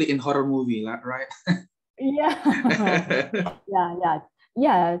mostly in horror movie, right? Yeah.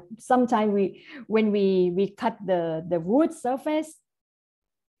 Sometimes when we cut the wood surface,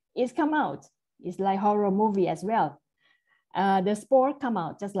 it's come out. It's like horror movie as well. The spore come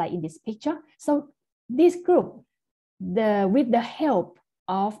out just like in this picture. So this group, with the help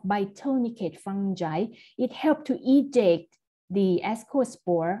of bitonicate fungi, it helped to eject the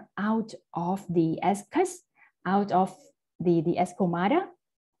ascospore out of the ascus, out of the ascomata,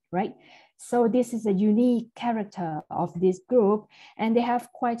 right? So this is a unique character of this group, and they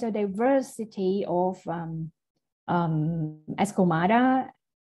have quite a diversity of ascomata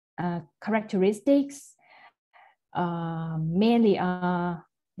characteristics. Mainly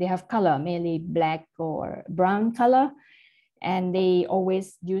they have color, mainly black or brown color, and they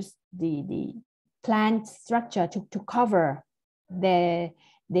always use the plant structure to cover the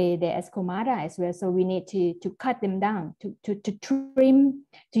ascomata as well. So we need to cut them down, to trim,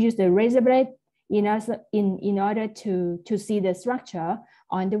 to use the razor blade in order to see the structure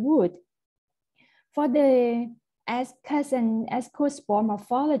on the wood. For the ascus and ascospore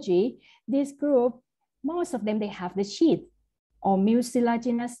morphology, this group, most of them, they have the sheath or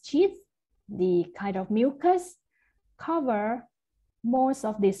mucilaginous sheath, the kind of mucus cover most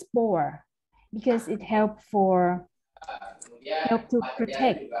of the spore, because it helps to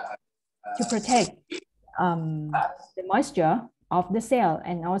protect the moisture of the cell,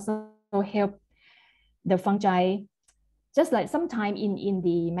 and also help the fungi, just like sometime in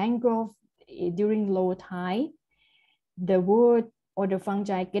the mangrove during low tide, the wood or the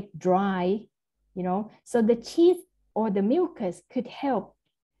fungi get dry, so the sheath or the mucus could help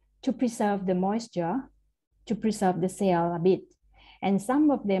to preserve the moisture, to preserve the cell a bit. And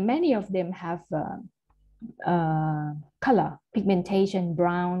many of them have color, pigmentation,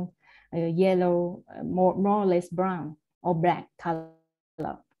 brown, yellow, more or less brown or black color.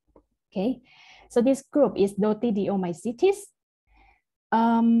 Okay, so this group is Dotidiomycetes.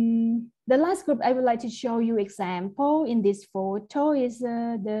 The last group I would like to show you example in this photo is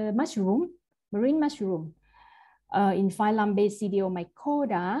the mushroom, marine mushroom. In phylum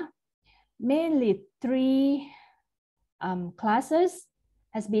Basidiomycota, mainly 3 classes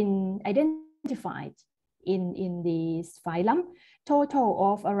has been identified in this phylum,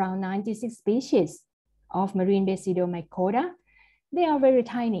 total of around 96 species of marine Basidiomycota. They are very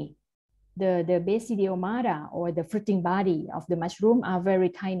tiny. The basidiomata, or the fruiting body of the mushroom, are very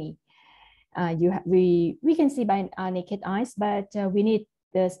tiny. We can see by our naked eyes, but we need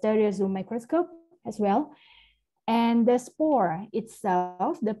the stereo zoom microscope as well. And the spore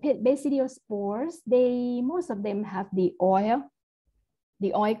itself, the basidiospores, most of them have the oil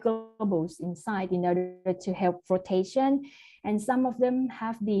globules inside in order to help flotation. And some of them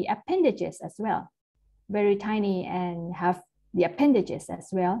have the appendages as well, very tiny, and have the appendages as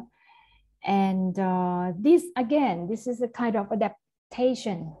well. And this is a kind of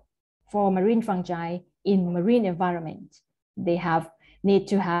adaptation for marine fungi in marine environment. They need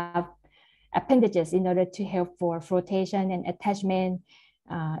to have appendages in order to help for flotation and attachment,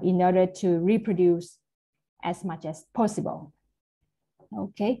 in order to reproduce as much as possible.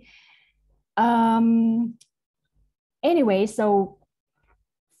 Okay. Anyway, so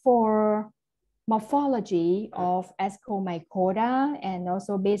for morphology of Ascomycota and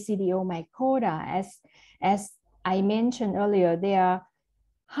also Basidiomycota, as I mentioned earlier, there are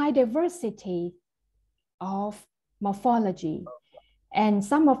high diversity of morphology, and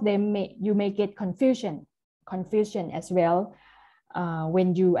some of them you may get confusion as well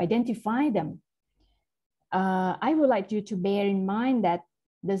when you identify them. I would like you to bear in mind that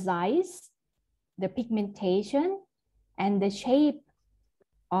the size, the pigmentation, and the shape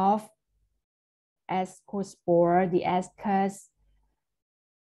of ascospore, the ascus,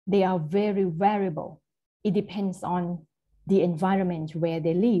 they are very variable. It depends on the environment where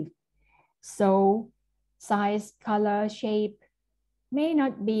they live. So size, color, shape may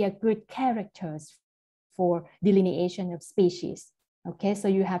not be a good characters for delineation of species. Okay, so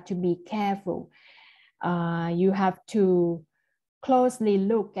you have to be careful. You have to closely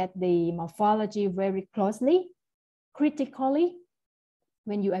look at the morphology very closely, critically,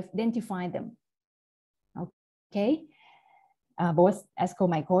 when you identify them. Okay, both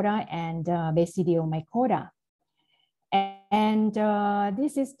Ascomycota and Basidiomycota. And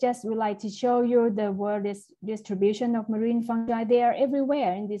this is just would like to show you the world distribution of marine fungi. They are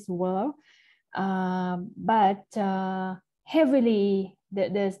everywhere in this world, but heavily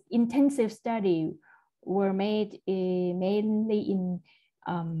the intensive study were made mainly in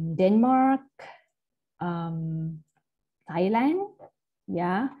Denmark, Thailand,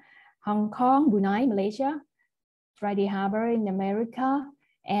 yeah, Hong Kong, Brunei, Malaysia, Friday Harbor in America,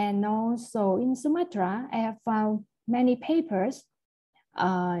 and also in Sumatra. I have found many papers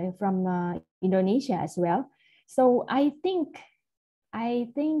from Indonesia as well. So I think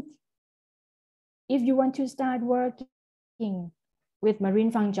if you want to start working with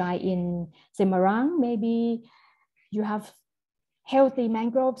marine fungi in Semarang, maybe you have healthy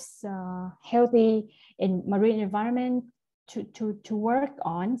mangroves, healthy in marine environment to work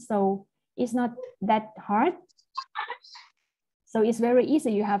on. So it's not that hard. So it's very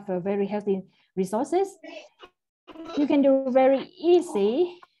easy. You have very healthy resources. You can do very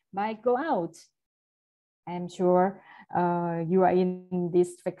easy by go out. I'm sure you are in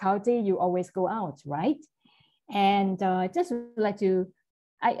this faculty, you always go out, right? And just like to,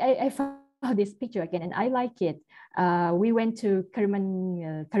 I found this picture again and I like it. We went to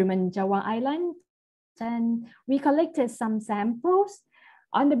Karimanjawa Island and we collected some samples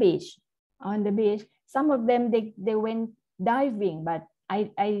on the beach. Some of them, they went diving, but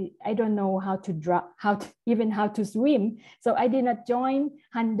I don't know how to swim. So I did not join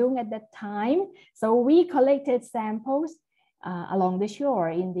Handung at that time. So we collected samples along the shore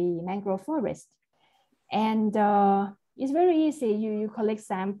in the mangrove forest. And it's very easy. You collect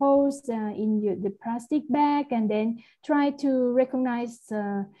samples in the plastic bag and then try to recognize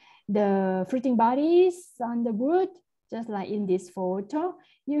the fruiting bodies on the wood, just like in this photo.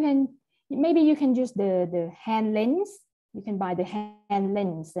 Maybe you can use the hand lens. You can buy the hand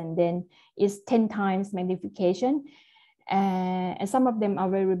lens and then it's 10 times magnification. And some of them are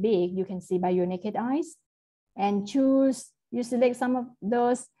very big. You can see by your naked eyes and you select some of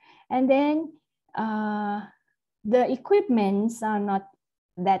those. And then the equipments are not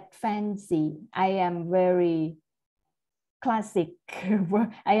that fancy. I am very classic.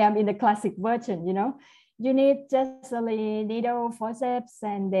 I am in the classic version, you know. You need just a needle, forceps,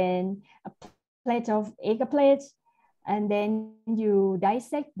 and then a plate of agar plates. And then you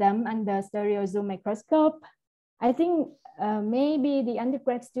dissect them under stereo zoom microscope. I think maybe the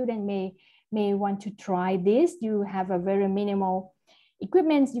undergrad student may want to try this. You have a very minimal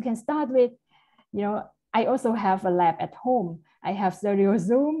equipment you can start with. You know, I also have a lab at home. I have stereo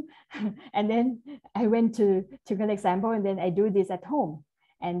zoom, and then I went to collect sample, and then I do this at home.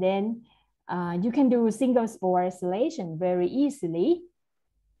 And then you can do single spore isolation very easily.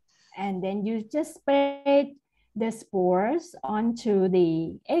 And then you just spread the spores onto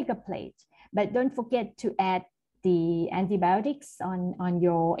the agar plate, but don't forget to add the antibiotics on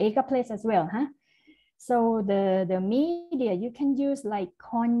your agar plates as well, huh? So the media you can use like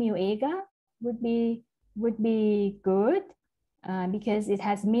cornmeal agar would be good because it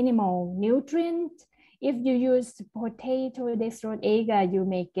has minimal nutrient. If you use potato dextrose agar, you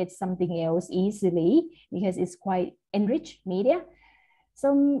may get something else easily because it's quite enriched media.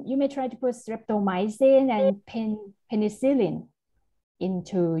 So you may try to put streptomycin and penicillin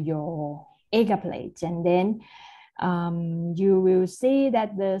into your agar plate, and then you will see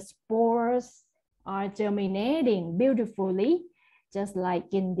that the spores are germinating beautifully, just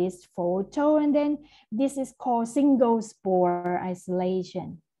like in this photo. And then this is called single spore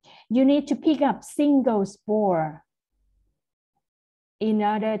isolation. You need to pick up single spore in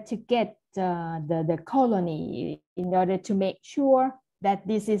order to get the colony, in order to make sure that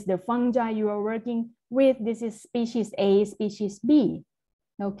this is the fungi you are working with. This is species A, species B.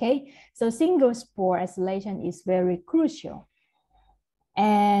 Okay, so single spore isolation is very crucial.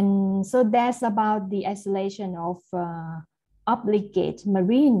 And so that's about the isolation of obligate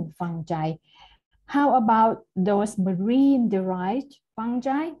marine fungi. How about those marine derived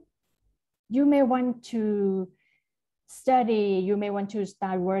fungi? You may want to study, you may want to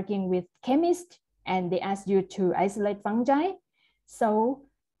start working with chemists and they ask you to isolate fungi. So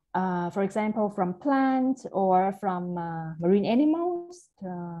for example, from plants or from marine animals,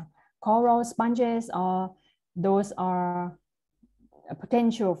 coral, sponges, or those are a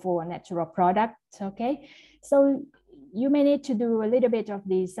potential for natural products. Okay, so you may need to do a little bit of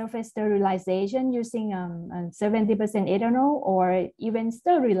the surface sterilization using 70% ethanol or even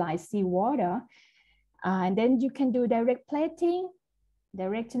sterilized seawater. And then you can do directly plating,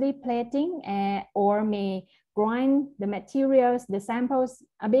 or may grind the materials, the samples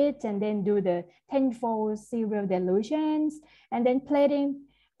a bit, and then do the tenfold serial dilutions, and then plate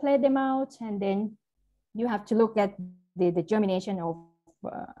them out. And then you have to look at the germination of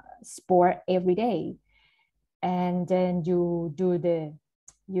spore every day. And then you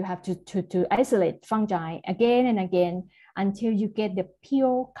have to isolate fungi again and again until you get the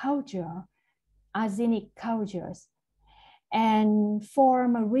pure culture, arsenic cultures. And for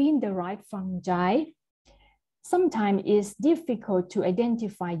marine derived fungi, sometimes it's difficult to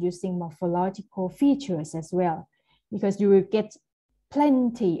identify using morphological features as well, because you will get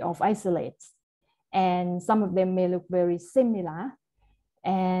plenty of isolates and some of them may look very similar.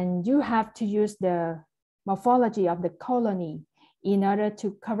 And you have to use the morphology of the colony in order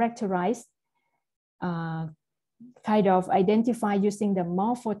to characterize, kind of identify using the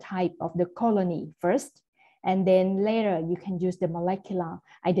morphotype of the colony first, and then later you can use the molecular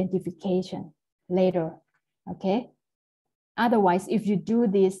identification later, okay? Otherwise, if you do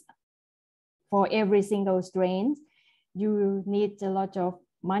this for every single strain, you need a lot of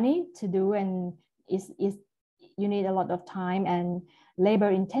money to do, and you need a lot of time and labor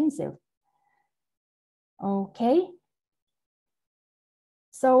intensive. Okay,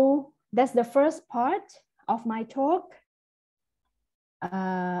 so that's the first part of my talk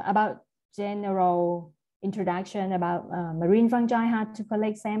about general introduction about marine fungi, how to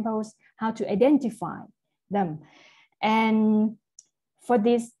collect samples, how to identify them. And for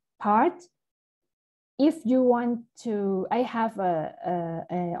this part, if you want to, I have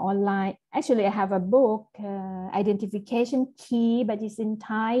online, actually I have a book, identification key, but it's in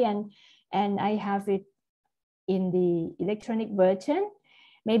Thai, and I have it in the electronic version.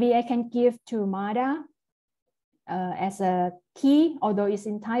 Maybe I can give to Mada as a key, although it's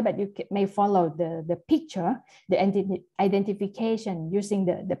in Thai, but you may follow the picture, the identification using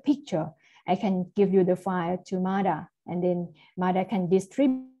the picture. I can give you the file to Mada, and then Mada can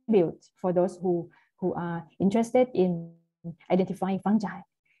distribute for those who are interested in identifying fungi.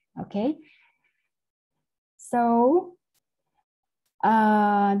 Okay. So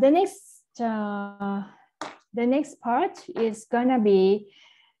the next part is gonna be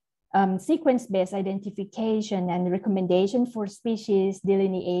sequence-based identification and recommendation for species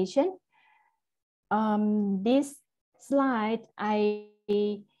delineation. This slide I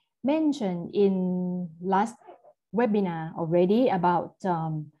mentioned in last webinar already about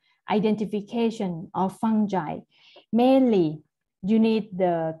identification of fungi. Mainly, you need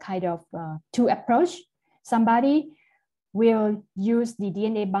the kind of two approach. Somebody will use the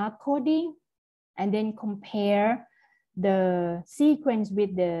DNA barcoding and then compare the sequence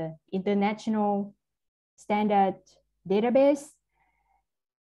with the international standard database.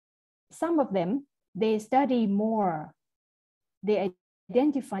 Some of them, they study more. They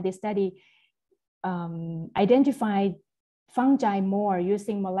identify fungi more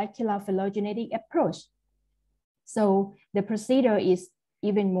using molecular phylogenetic approach. So the procedure is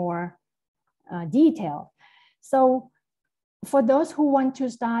even more detailed. So for those who want to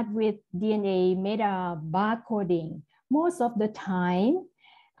start with DNA meta barcoding, most of the time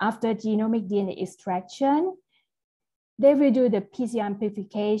after genomic DNA extraction, they will do the PCR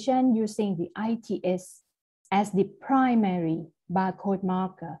amplification using the ITS as the primary barcode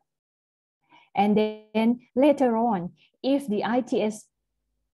marker. And then later on, if the ITS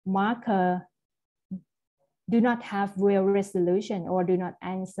marker do not have real resolution or do not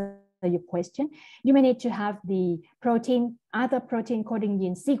answer your question, you may need to have the other protein coding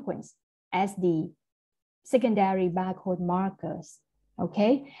gene sequence as the secondary barcode markers.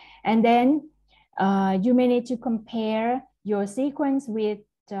 Okay, and then you may need to compare your sequence with,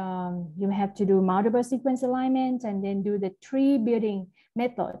 you have to do multiple sequence alignment and then do the tree building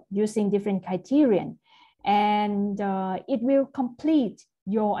method using different criterion. And it will complete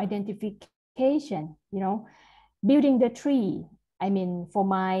your identification, building the tree. I mean,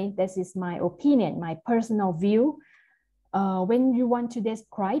 this is my opinion, my personal view. When you want to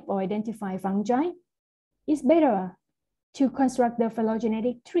describe or identify fungi, it's better to construct the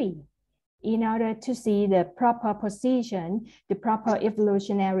phylogenetic tree in order to see the proper position, the proper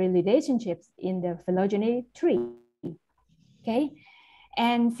evolutionary relationships in the phylogenetic tree. Okay,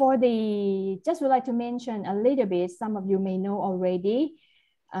 and just would like to mention a little bit, some of you may know already,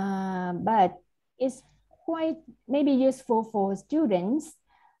 but it's quite maybe useful for students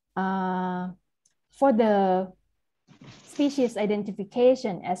for the species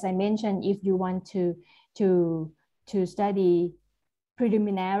identification. As I mentioned, if you want to study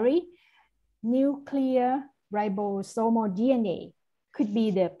preliminary, nuclear ribosomal DNA could be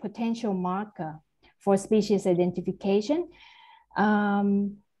the potential marker for species identification.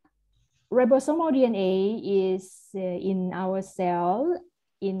 Ribosomal DNA is in our cell,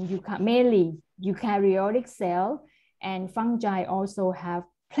 mainly eukaryotic cell, and fungi also have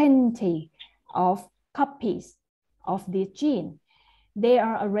plenty of copies of this gene. They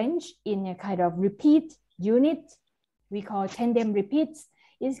are arranged in a kind of repeat unit. We call tandem repeats.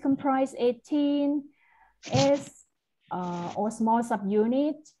 It's comprised 18 S or small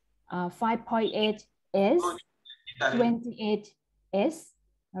subunit, 5.8 S, 28 S,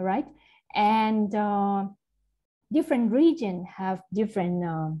 all right? And different regions have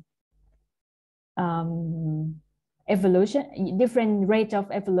different evolution, different rate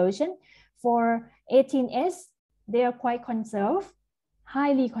of evolution. For 18S, they are quite conserved,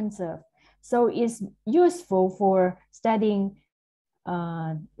 highly conserved. So it's useful for studying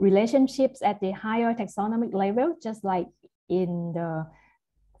relationships at the higher taxonomic level, just like in the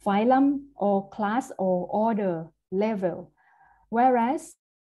phylum or class or order level. Whereas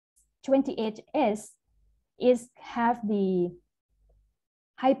 28S have the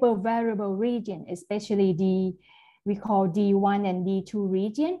hypervariable region, especially we call D1 and D2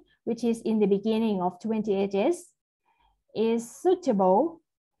 region, which is in the beginning of 28S, is suitable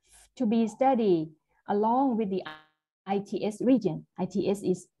to be studied along with the ITS region. ITS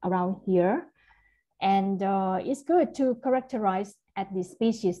is around here, and it's good to characterize at the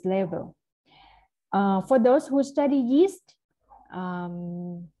species level. For those who study yeast,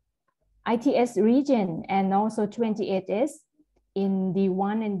 ITS region and also 28S in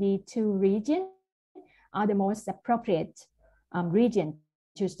D1 and D2 region are the most appropriate region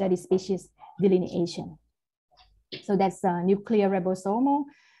to study species delineation. So that's nuclear ribosomal.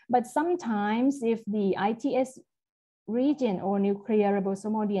 But sometimes if the ITS region or nuclear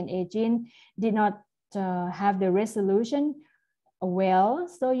ribosomal DNA gene did not have the resolution well,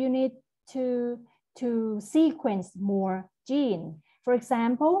 so you need to sequence more gene. For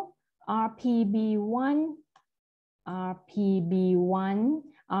example, RPB1,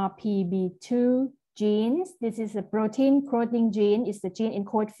 RPB2 genes. This is a protein gene. It's the gene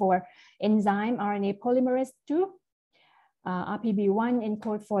encoded for enzyme RNA polymerase 2. RPB1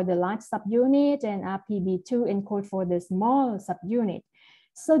 encode for the large subunit and RPB2 encode for the small subunit.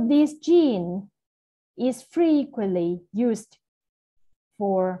 So this gene is frequently used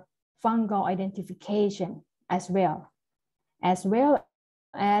for fungal identification as well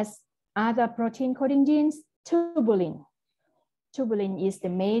as other protein coding genes. Tubulin. Tubulin is the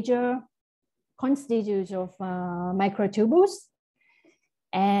major constituent of microtubules,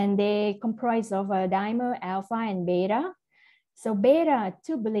 and they comprise of dimer, alpha, and beta. So beta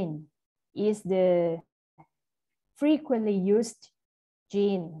tubulin is the frequently used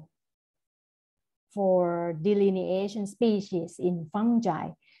gene for delineation species in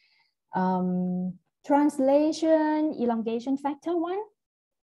fungi. Translation elongation factor 1,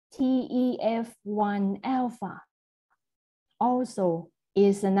 TEF1 alpha, also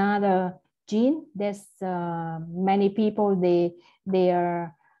is another gene. There's many people, they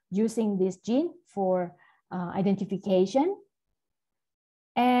are using this gene for identification.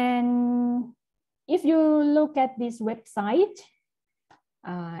 And if you look at this website,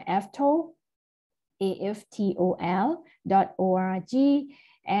 aftol.org,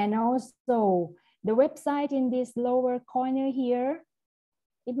 and also the website in this lower corner here,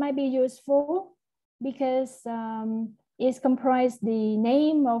 it might be useful because it's comprised the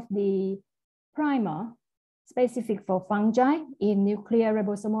name of the primer specific for fungi in nuclear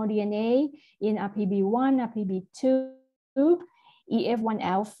ribosomal DNA, in RPB1, RPB2, EF1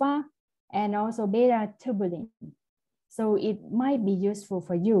 alpha, and also beta tubuline. So it might be useful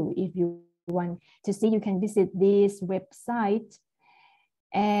for you. If you want to see, you can visit this website.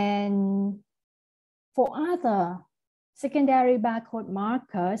 And for other secondary barcode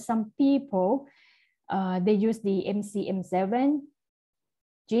markers, some people, they use the MCM7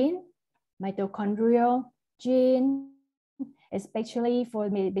 gene, mitochondrial gene, especially for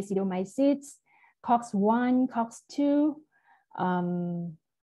basidiomycetes, COX-1, COX-2,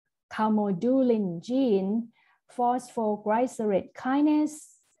 calmodulin gene, phosphoglycerate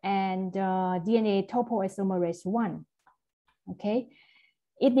kinase, and DNA topoisomerase 1. Okay,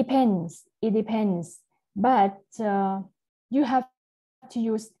 it depends. But you have to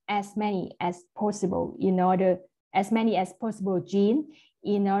use as many as possible gene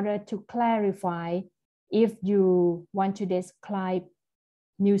in order to clarify if you want to describe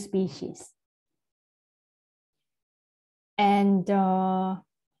new species. And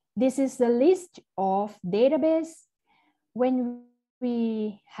this is the list of database. When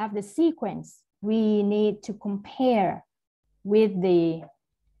we have the sequence, we need to compare with the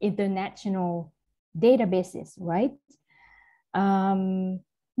international databases, right?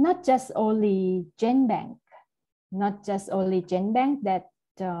 Not just only GenBank, that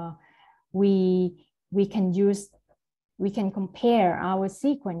we can use, we can compare our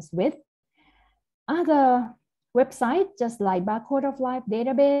sequence with other websites, just like Barcode of Life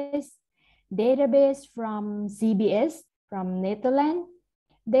database from CBS, from Netherlands.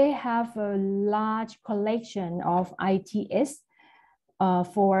 They have a large collection of ITS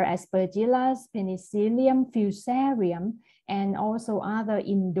for Aspergillus, Penicillium, Fusarium, and also other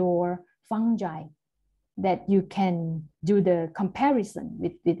indoor fungi that you can do the comparison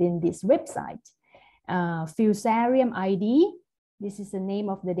within this website. Fusarium ID, this is the name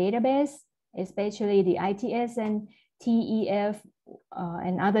of the database, especially the ITS and TEF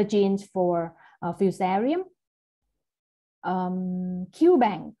and other genes for Fusarium.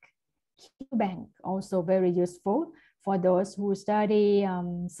 QBank also very useful for those who study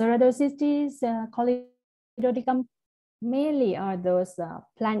Ceratocystis, Cholidodicum, mainly are those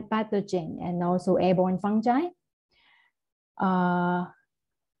plant pathogen and also airborne fungi.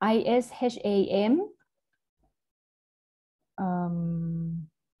 ISHAM,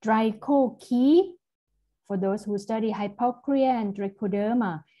 Trichochae, for those who study Hypocrea and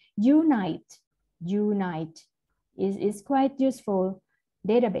Trichoderma. Unite is quite useful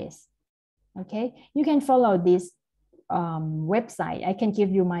database. Okay, you can follow this website. I can give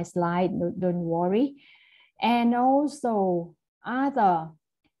you my slide, don't worry. And also other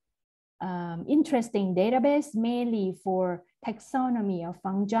interesting database, mainly for taxonomy of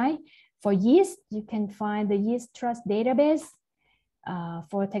fungi. For yeast, you can find the Yeast Trust database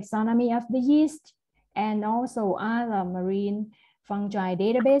for taxonomy of the yeast, and also other marine fungi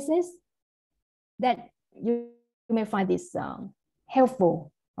databases that you may find this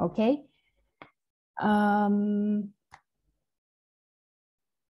helpful. Okay. And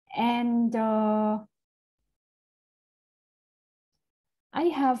I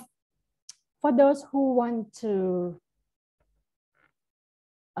have, for those who want to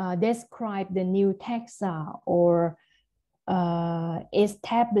describe the new taxa or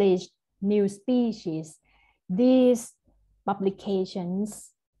establish new species, these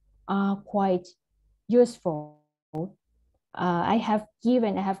publications are quite useful. I have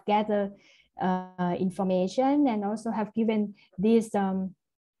gathered information and also have given this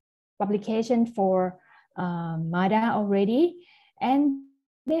publication for MADA already, and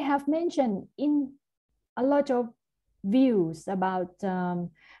they have mentioned in a lot of views about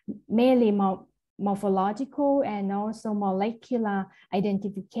mainly morphological and also molecular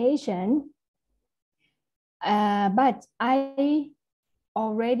identification. But I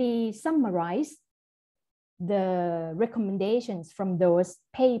already summarized the recommendations from those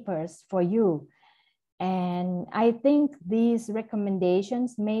papers for you. And I think these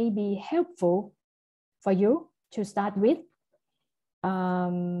recommendations may be helpful for you to start with.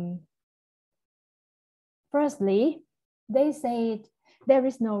 Firstly, they said there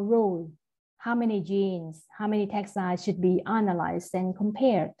is no rule how many genes, how many taxa should be analyzed and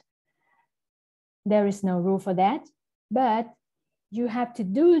compared. There is no rule for that, but you have to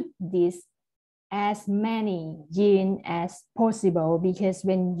do this as many genes as possible, because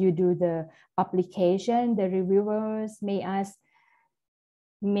when you do the publication, the reviewers may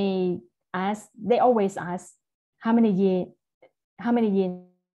always ask how many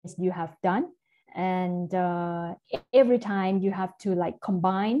genes you have done, and every time you have to like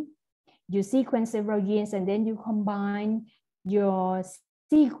combine, you sequence several genes and then you combine your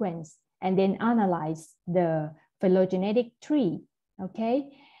sequence and then analyze the phylogenetic tree. Okay,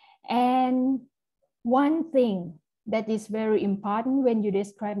 And one thing that is very important when you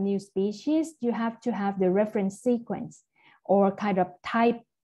describe new species, you have to have the reference sequence or kind of type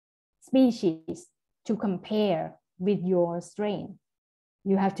species to compare with your strain.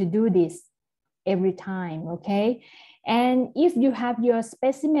 You have to do this every time, okay? And if you have your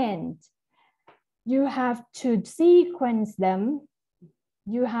specimen, you have to sequence them.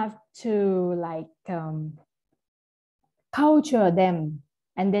 You have to like culture them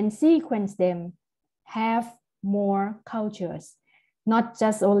and then sequence them, have more cultures, not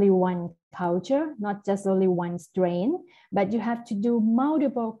just only one culture, not just only one strain, but you have to do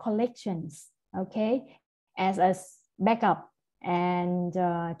multiple collections, okay, as a backup and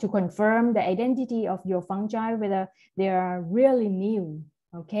to confirm the identity of your fungi, whether they are really new,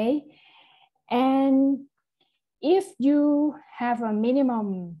 okay? And if you have a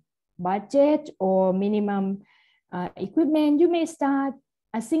minimum budget or minimum equipment, you may start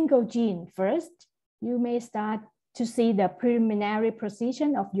a single gene first. You may start to see the preliminary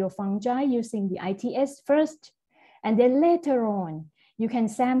position of your fungi using the ITS first. And then later on, you can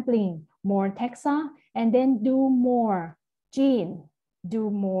sampling more taxa and then do more gene, do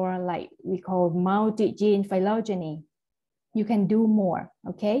more like we call multi-gene phylogeny. You can do more,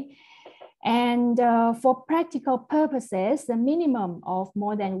 okay? And for practical purposes, the minimum of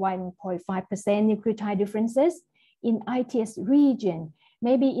more than 1.5% nucleotide differences in ITS region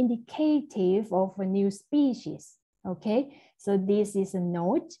may be indicative of a new species, okay? So this is a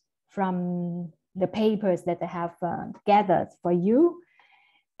note from the papers that I have gathered for you.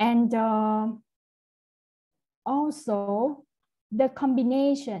 And also the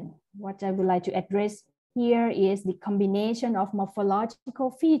combination, what I would like to address here is the combination of morphological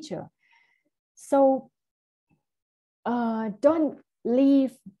feature. So don't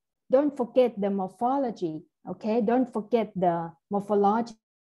forget the morphology, okay? Don't forget the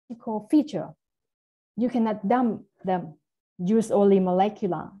morphological feature. You cannot dump them, use only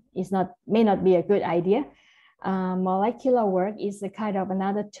molecular. May not be a good idea. Molecular work is a kind of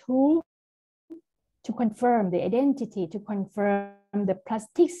another tool to confirm the identity, to confirm the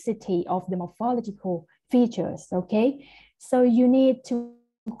plasticity of the morphological features, okay? So you need to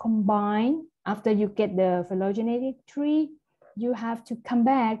combine. After you get the phylogenetic tree, you have to come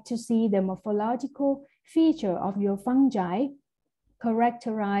back to see the morphological feature of your fungi,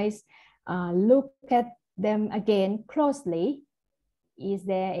 characterize, look at them again closely. Is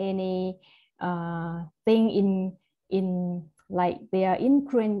there any thing in like they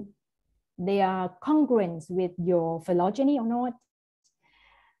are congruent with your phylogeny or not?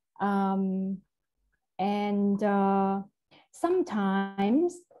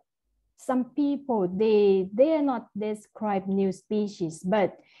 Sometimes some people, they are not describe new species,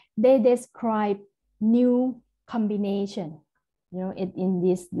 but they describe new combination. You know, in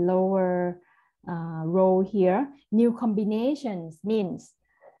this lower row here, new combinations means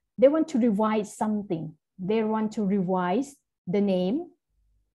they want to revise something. They want to revise the name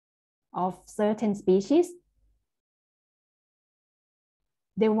of certain species.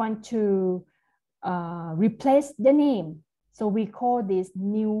 They want to replace the name. So we call this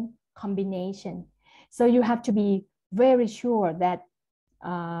new combination. So you have to be very sure that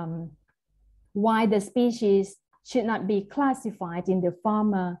why the species should not be classified in the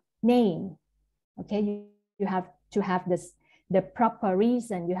former name. Okay, you have to have the proper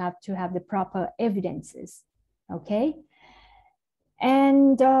reason. You have to have the proper evidences. Okay,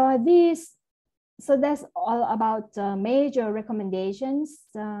 and so that's all about major recommendations.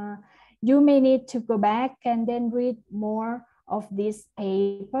 You may need to go back and then read more of these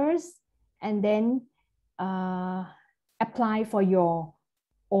papers and then apply for your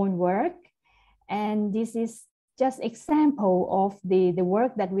own work. And this is just example of the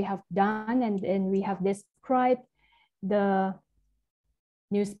work that we have done, and we have described the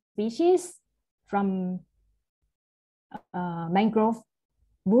new species from mangrove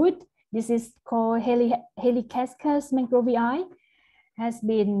wood. This is called Helicascus mangrovii, has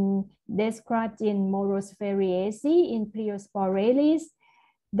been described in Morosphaeriaceae, in Pliosporales.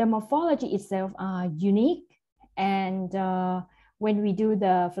 The morphology itself are unique, and when we do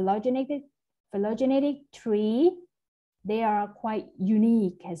the phylogenetic tree, they are quite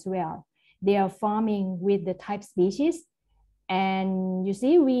unique as well. They are forming with the type species, and you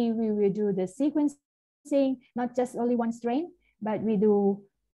see, we will do the sequencing, not just only one strain, but we do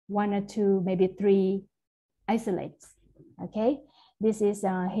 1 or 2, maybe 3 isolates. Okay, this is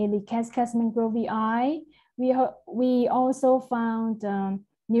Helicascus mangrovii. We also found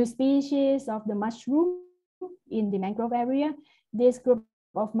new species of the mushroom in the mangrove area. This group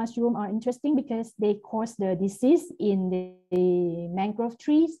of mushroom are interesting because they cause the disease in the mangrove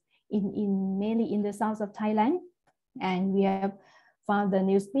trees. mainly in the south of Thailand, and we have found the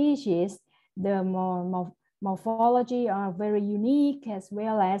new species. The morphology are very unique, as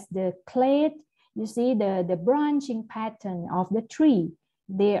well as the clade. You see the branching pattern of the tree.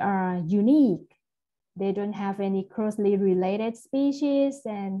 They are unique. They don't have any closely related species,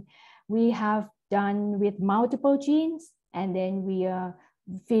 and we have done with multiple genes, and then we are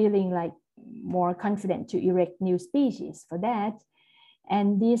feeling like more confident to erect new species for that.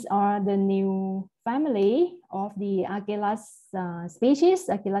 And these are the new family of the Agellas species,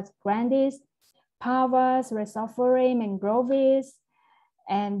 Agellas grandis, Parvus, Rhizophora, Mangroves,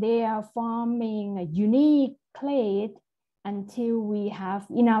 and they are forming a unique clade until we have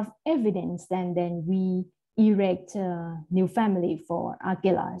enough evidence, and then we erect a new family for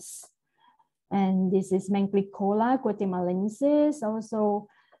Agellas. And this is Mangricola guatemalensis, also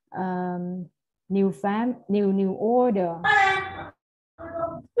new order.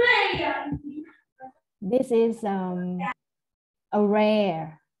 This is a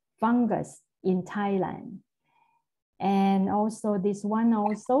rare fungus in Thailand. And also this one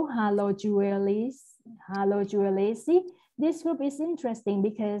also, Halojuelacea. This group is interesting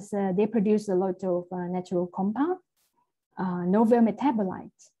because they produce a lot of natural compound, novel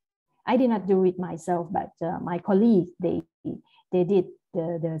metabolites. I did not do it myself, but my colleagues, they did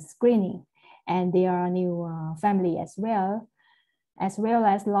the screening, and they are a new family as well as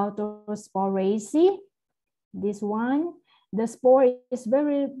Lautosporaceae. This one, the spore is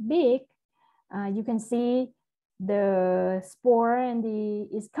very big. You can see the spore and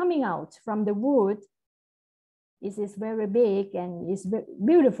is coming out from the wood. It is very big and it's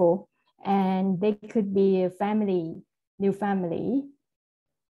beautiful, and they could be a family, new family.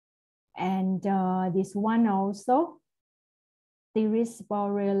 And this one also,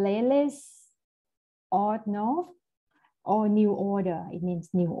 Thyrisporulalis ordnov, or new order. It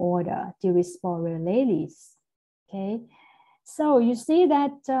means new order, Thyrisporulalis. Okay, so you see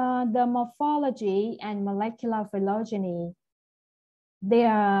that the morphology and molecular phylogeny, they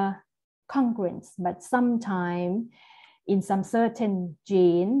are congruent, but sometimes in some certain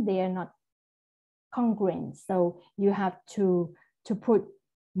gene, they are not congruent. So you have to put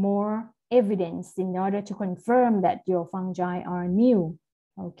more evidence in order to confirm that your fungi are new.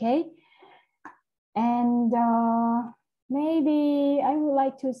 Okay, and maybe I would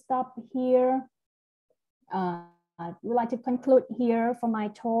like to stop here. I would like to conclude here for my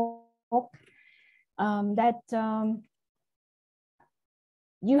talk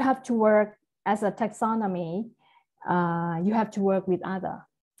you have to work as a taxonomy. You have to work with other,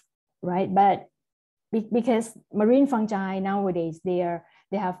 right? But because marine fungi nowadays, they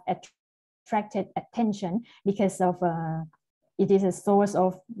have attracted attention because of it is a source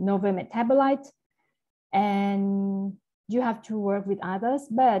of novel metabolites, and you have to work with others.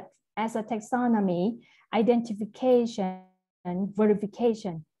 But as a taxonomy, identification and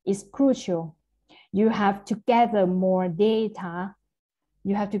verification is crucial. You have to gather more data.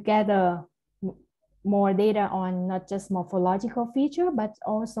 You have to gather more data on not just morphological feature, but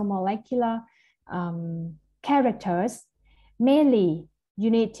also molecular characters. Mainly, you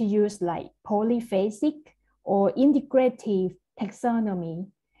need to use like polyphasic or integrative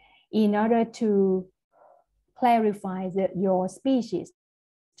taxonomy in order to clarify your species,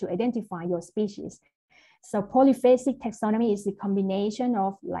 to identify your species. So polyphasic taxonomy is the combination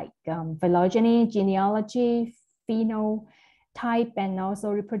of like phylogeny, genealogy, phenotype, and also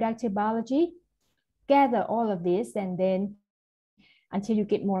reproductive biology. Gather all of this, and then until you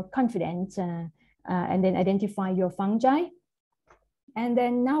get more confident, and then identify your fungi. And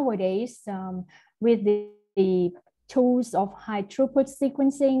then nowadays, with the tools of high throughput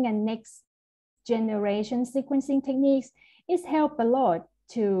sequencing and next generation sequencing techniques, it's helped a lot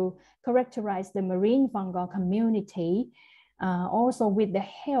to characterize the marine fungal community. Also with the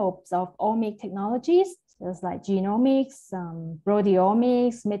help of omic technologies, just like genomics,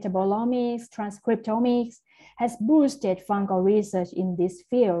 proteomics, metabolomics, transcriptomics, has boosted fungal research in this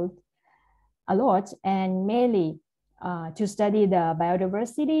field a lot, and mainly to study the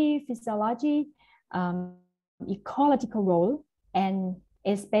biodiversity, physiology, ecological role, and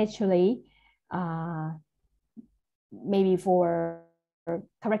especially maybe for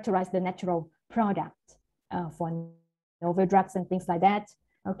characterize the natural product for novel drugs and things like that.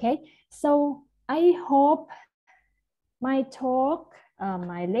 Okay, so I hope my talk,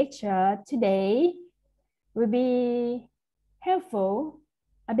 my lecture today will be helpful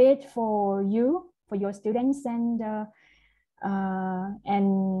a bit for you, for your students, and I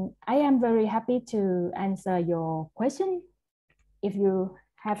am very happy to answer your question if you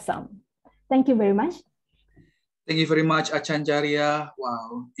have some. Thank you very much. Thank you very much, Achan Jariya.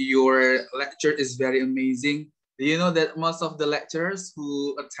 Wow, your lecture is very amazing. Do you know that most of the lecturers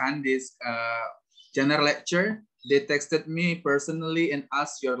who attend this general lecture, they texted me personally and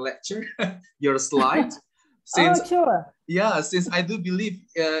asked your lecture, your slides. Since, oh, sure. Yeah, since I do believe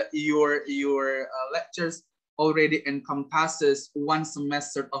your lectures already encompasses one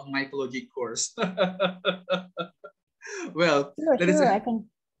semester of mycology course. Well, Sure, I can.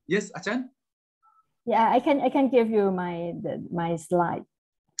 Yes, Achan? Yeah, I can give you my slide.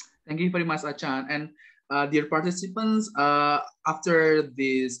 Thank you very much, Achan. And dear participants, after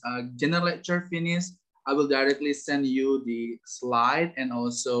this general lecture finish, I will directly send you the slide and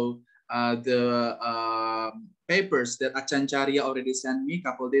also the papers that Achan Jariya already sent me a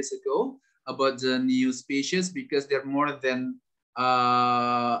couple of days ago about the new species, because there are more than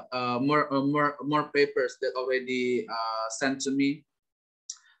more papers that already sent to me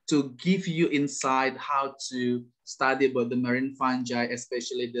to give you insight how to study about the marine fungi,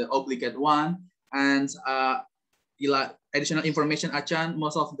 especially the obligate one. And additional information, Achan,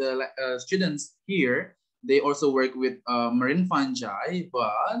 most of the students here, they also work with marine fungi,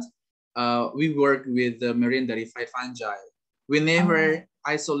 but we work with the marine derivative fungi. We never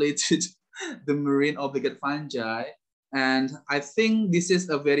isolated the marine obligate fungi. And I think this is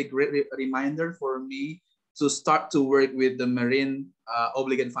a very great reminder for me to start to work with the marine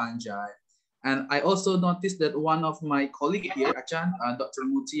obligate fungi. And I also noticed that one of my colleagues here, Achan, Dr.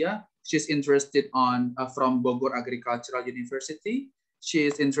 Mutia, she's interested on from Bogor Agricultural University. She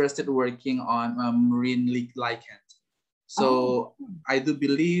is interested working on marine lichen. So I do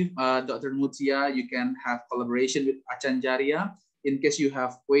believe, Dr. Mutia, you can have collaboration with Achan Jariya. In case you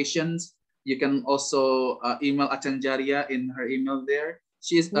have questions, you can also email Achan Jariya in her email there.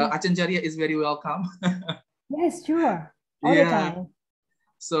 She is Achan Jariya is very welcome. Yes, sure. All the time.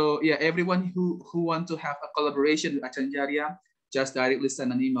 So yeah, everyone who want to have a collaboration with Achan Jariya, just directly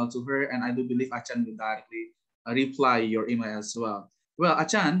send an email to her, and I do believe Achan will directly reply your email as well. Well,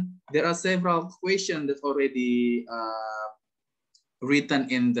 Achan, there are several questions that already written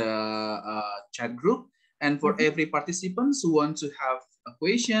in the chat group, and for every participants who want to have a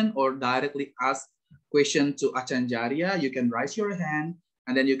question or directly ask question to Achan Jariya, you can raise your hand,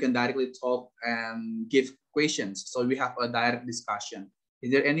 and then you can directly talk and give questions. So we have a direct discussion. Is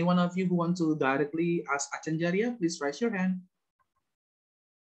there any one of you who want to directly ask Achan Jariya? Please raise your hand.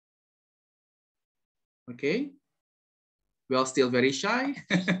 Okay. We are still very shy.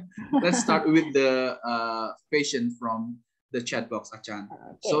 Let's start with the question from the chat box, Achan.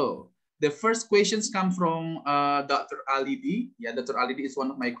 Okay. So the first questions come from Dr. Alidi. Yeah, Dr. Alidi is one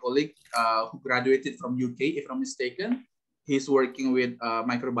of my colleagues who graduated from UK, if I'm mistaken. He's working with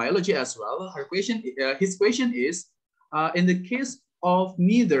microbiology as well. His question is, in the case of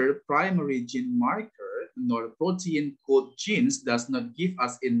neither primary gene marker nor protein code genes does not give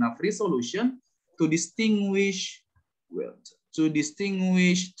us enough resolution to distinguish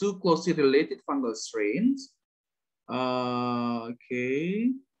two closely related fungal strains.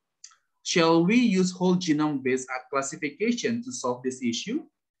 Okay. Shall we use whole genome-based classification to solve this issue?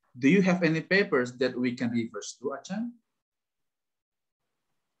 Do you have any papers that we can reverse to, Achan?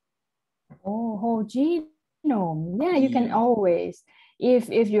 Oh, whole genome. Yeah, you can always, if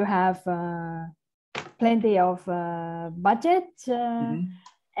you have plenty of budget,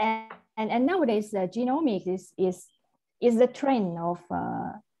 and nowadays genomics is the trend of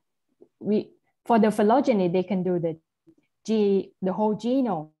for the phylogeny, they can do the whole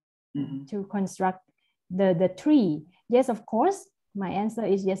genome to construct the tree. Yes, of course. My answer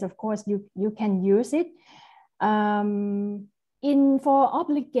is yes, of course. You can use it. For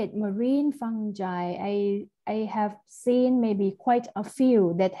obligate marine fungi, I have seen maybe quite a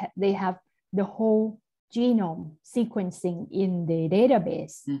few that they have the whole genome sequencing in the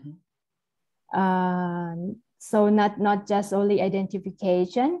database. So not just only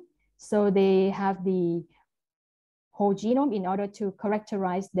identification. So they have the whole genome in order to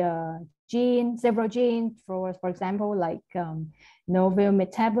characterize the gene, several genes, for example, like novel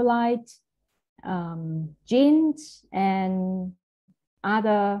metabolite genes and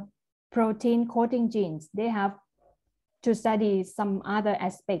other protein coding genes. They have to study some other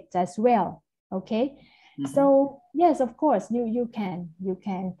aspects as well. Okay. So yes, of course, you can.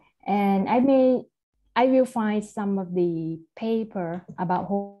 And I will find some of the paper about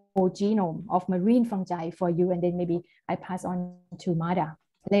whole genome of marine fungi for you, and then maybe I pass on to Mada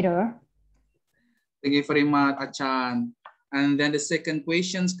later. Thank you very much, Achan. And then the second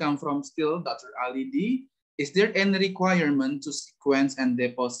questions come from still Dr. Ali D. Is there any requirement to sequence and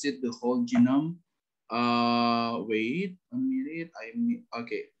deposit the whole genome? Wait a minute.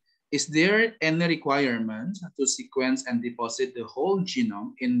 Okay. is there any requirement to sequence and deposit the whole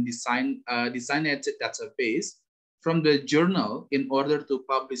genome in designated database from the journal in order to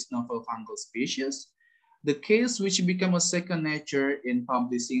publish novel fungal species? The case which become a second nature in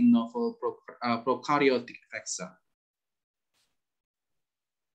publishing novel prokaryotic taxa.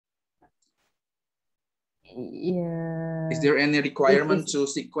 Yeah. Is there any requirement to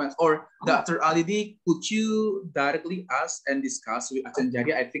sequence? Or Dr. Alidi, could you directly ask and discuss with Achan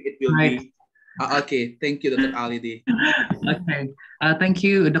Jariya? I think it will be okay. Thank you, Dr. Alidi. Okay. Thank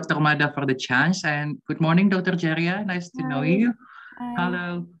you, Dr. Mada, for the chance. And good morning, Dr. Jariya. Nice to know you.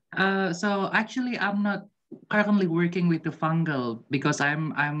 Hello. So actually, I'm not currently working with the fungal because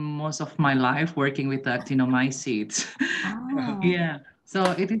I'm most of my life working with the actinomycetes. Yeah. So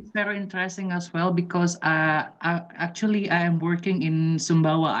it is very interesting as well because actually I am working in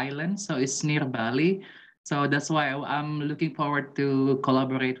Sumbawa Island, so it's near Bali. So that's why I'm looking forward to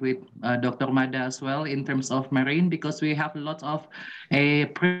collaborate with Dr. Mada as well in terms of marine, because we have lots of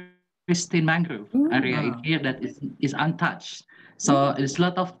a pristine mangrove area here that is untouched. So there's a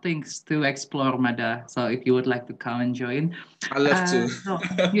lot of things to explore, Mada. So if you would like to come and join. I love to.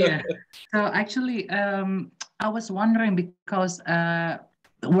 Yeah. So actually, I was wondering because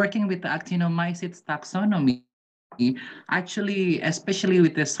working with the actinomycetes taxonomy, actually, especially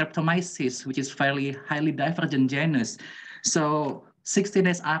with the streptomyces, which is fairly highly divergent genus. So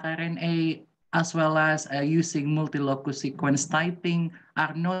 16S rRNA as well as using multi-locus sequence typing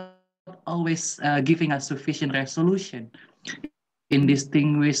are not always giving us sufficient resolution in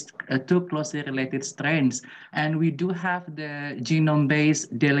distinguished two closely related strains. And we do have the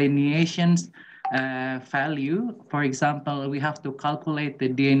genome-based delineations value. For example, we have to calculate the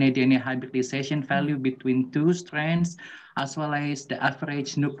DNA-DNA hybridization value between two strands, as well as the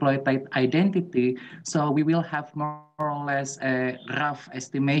average nucleotide identity. So we will have more or less a rough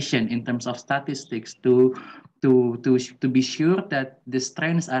estimation in terms of statistics to be sure that the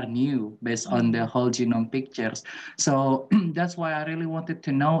strains are new based on the whole genome pictures. So that's why I really wanted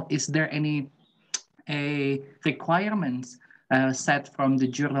to know, is there any requirements set from the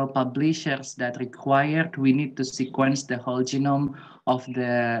journal publishers that required we need to sequence the whole genome of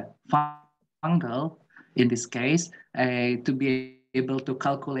the fungal, in this case, to be able to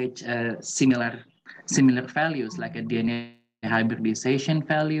calculate similar values like a DNA hybridization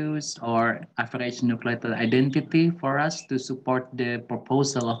values or average nucleotide identity for us to support the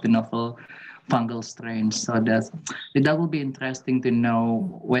proposal of the novel fungal strains. So that will be interesting to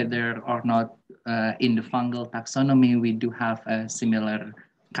know whether or not in the fungal taxonomy we do have a similar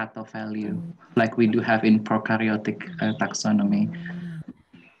cutoff value like we do have in prokaryotic taxonomy.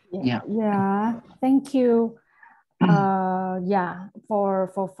 Yeah, thank you. Yeah, for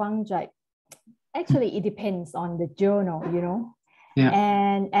fungi, actually it depends on the journal, you know. Yeah.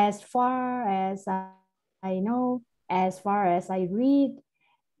 And as far as I know, as far as I read,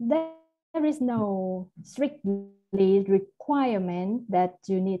 there is no strictly requirement that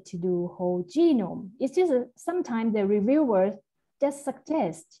you need to do whole genome. It's just sometimes the reviewers just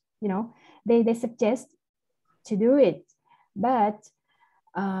suggest, you know, they suggest to do it. But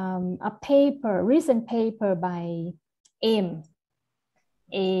a recent paper by AIME,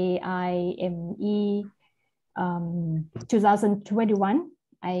 2021,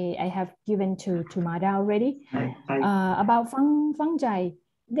 I have given to Mada already, about fungi.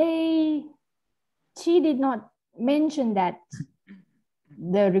 She did not mention that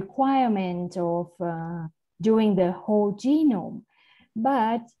the requirement of doing the whole genome,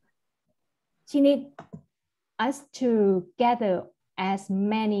 but she needs us to gather as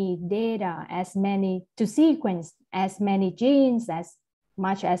many data, to sequence as many genes as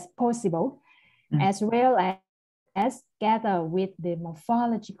much as possible, as well as gather with the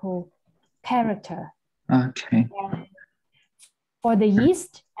morphological character. Okay. For the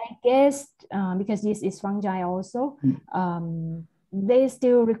yeast, I guess, because yeast is fungi also, they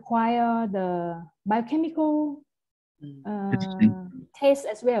still require the biochemical test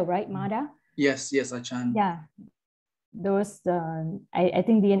as well, right, Mada? Yes, Achan. Yeah. Those, I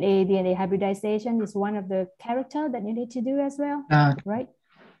think DNA hybridization is one of the character that you need to do as well, right?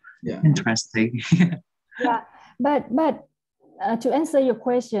 Yeah. Interesting. Yeah, but to answer your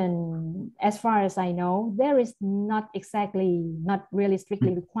question, as far as I know, there is not really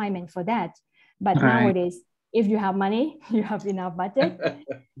strictly requirement for that. But nowadays, if you have money, you have enough budget,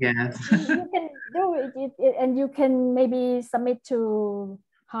 yes, you can do it, and you can maybe submit to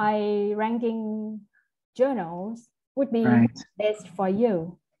high-ranking journals. Would be best for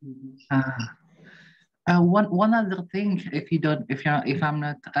you. One other thing, if I'm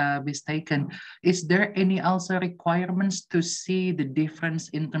not mistaken, is there any also requirements to see the difference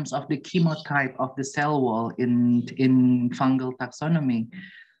in terms of the chemotype of the cell wall in fungal taxonomy?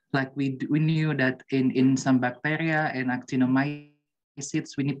 Like we knew that in some bacteria and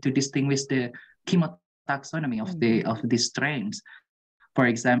actinomycetes, we need to distinguish the chemotaxonomy of the strains. For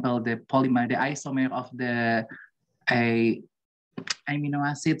example, the polymer, the isomer of the amino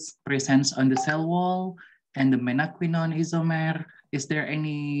acids presents on the cell wall and the menaquinone isomer. Is there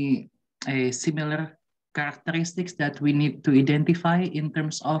any similar characteristics that we need to identify in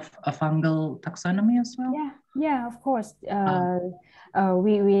terms of a fungal taxonomy as well? Yeah, of course.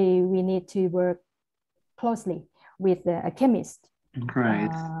 We need to work closely with a chemist.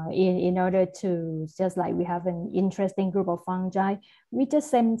 Right. In order to, just like we have an interesting group of fungi, we just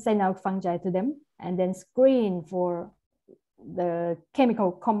send out fungi to them and then screen for the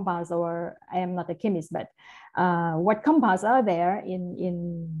chemical compounds, or I am not a chemist, but what compounds are there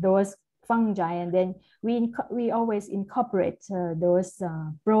in those fungi, and then we always incorporate those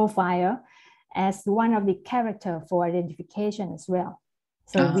profile as one of the character for identification as well.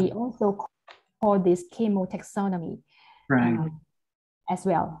 So we also call this chemotaxonomy. Right. As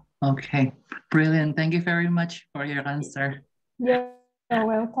well. Okay, brilliant. Thank you very much for your answer. You're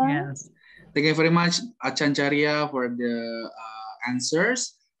welcome. Yes. Thank you very much, Achan Jariya, for the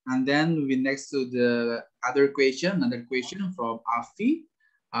answers. And then we next to the another question from Afi.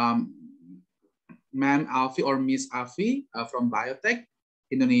 Ma'am Afi or Miss Afi from Biotech,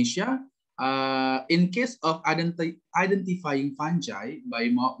 Indonesia. In case of identifying fungi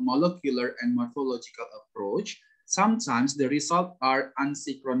by molecular and morphological approach, sometimes the results are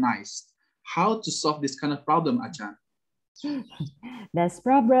unsynchronized. How to solve this kind of problem, Achan? That's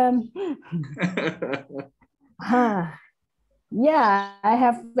problem. Yeah, I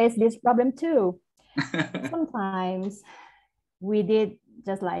have faced this problem too. Sometimes we did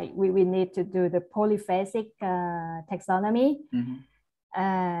just like we need to do the polyphasic taxonomy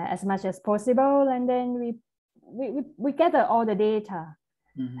as much as possible, and then we gather all the data.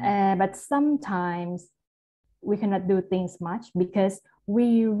 But sometimes we cannot do things much because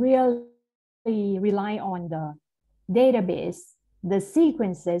we really rely on the database, the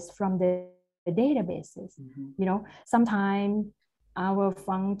sequences from the databases. You know, sometimes our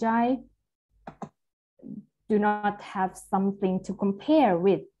fungi do not have something to compare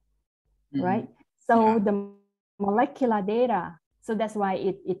with, right? So the molecular data, so that's why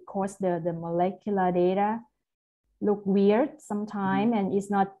it caused the molecular data look weird sometimes and it's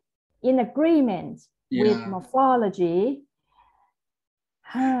not in agreement with morphology.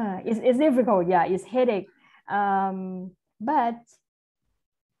 It's difficult, it's headache. But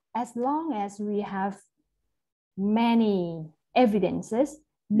as long as we have many evidences,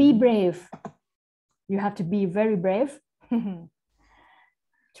 be brave. You have to be very brave.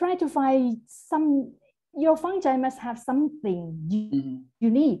 Try to find your fungi must have something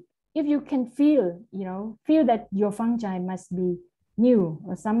unique. If you can feel that your fungi must be new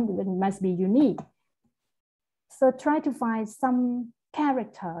or something that must be unique. So try to find some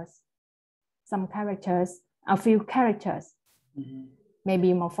characters, a few characters,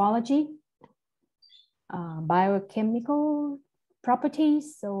 maybe morphology, biochemical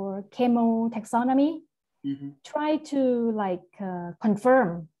properties or chemotaxonomy. Try to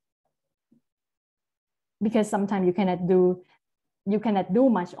confirm, because sometimes you cannot do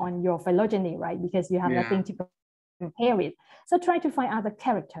much on your phylogeny, right? Because you have nothing to compare with. So try to find other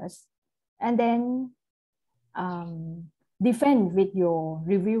characters and then defend with your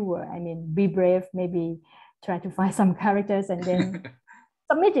reviewer. I mean, be brave, maybe try to find some characters and then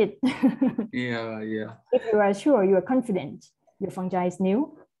submit it. If you are sure, you are confident your fungi is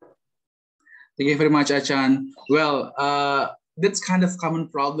new. Thank you very much, Achan. Well, that's kind of common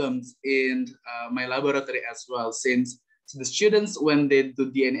problems in my laboratory as well, since the students, when they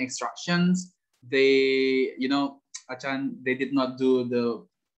do DNA extractions, they, Achan, they did not do the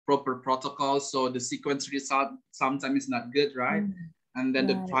proper protocol, so the sequence result sometimes is not good, right? And then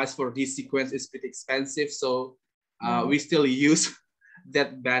the price for this sequence is pretty expensive, so we still use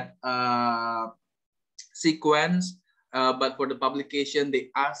that bad sequence, but for the publication, they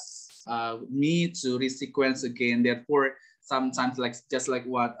ask me to resequence again. Therefore, sometimes, just like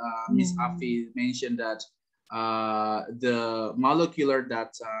what Ms. Afi mentioned, that the molecular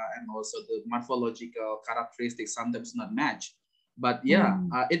data and also the morphological characteristics sometimes not match. But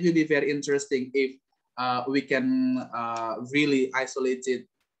it will be very interesting if we can really isolate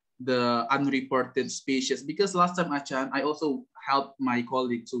the unreported species. Because last time, Achan, I also helped my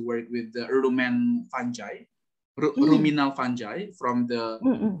colleague to work with the rumen fungi. ruminal fungi from the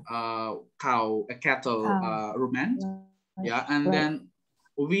cattle rumen. Yeah, and then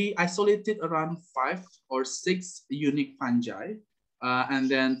we isolated around 5 or 6 unique fungi, and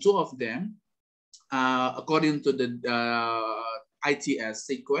then 2 of them, according to the ITS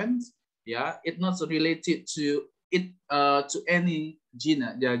sequence, yeah, it's not related to it to any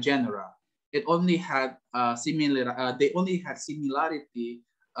genera. It only had similar. They only had similarity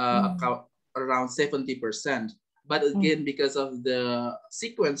around 70%. But again, because of the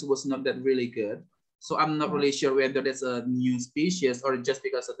sequence was not that really good, so I'm not really sure whether there's a new species or just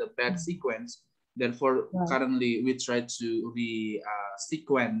because of the bad sequence. Therefore, currently we try to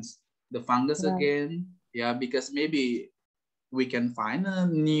sequence the fungus again. Yeah, because maybe we can find a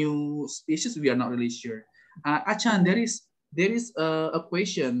new species. We are not really sure. Achan, there is a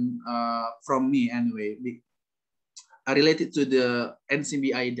question from me anyway, related to the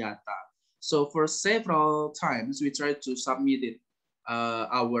NCBI data. So for several times we tried to submit it,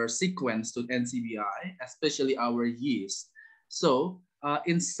 our sequence to NCBI, especially our yeast. So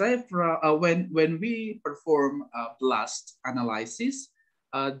in several when we perform blast analysis,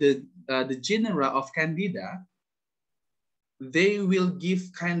 the genera of Candida, they will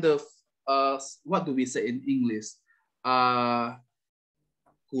give kind of what do we say in English? Kurung.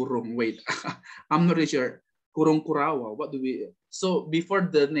 Wait, I'm not really sure. Kurung kurawa. What do we? So before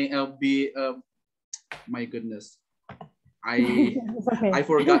the name, my goodness, I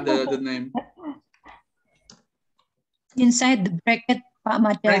forgot the name. Inside the bracket, Pak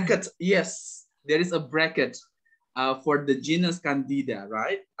Mada. Bracket, yes, there is a bracket for the genus Candida,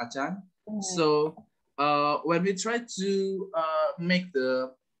 right, Achan? So when we try to make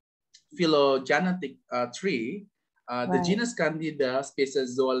the phylogenetic tree, the genus Candida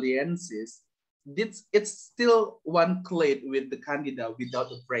species zoaliensis, it's still one clade with the Candida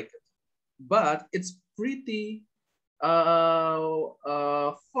without a bracket, but it's pretty far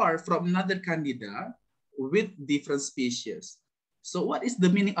from another Candida with different species. So what is the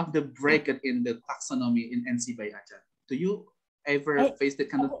meaning of the bracket in the taxonomy in NCBI, Achan? Do you ever face that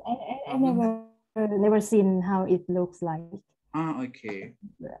kind of problem? I never seen how it looks like. Ah, okay.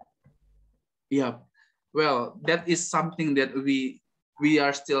 Yeah. Well, that is something that we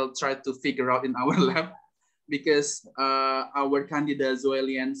are still trying to figure out in our lab, because our Candida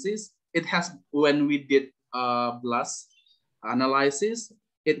zoaliensis, it has, when we did blast analysis,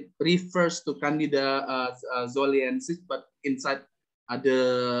 it refers to Candida zoaliensis, but inside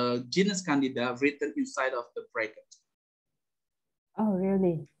the genus Candida written inside of the bracket. Oh,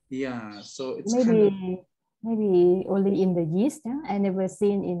 really? Yeah. So it's maybe only in the yeast. Yeah? I never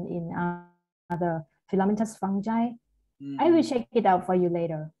seen in other filamentous fungi. I will check it out for you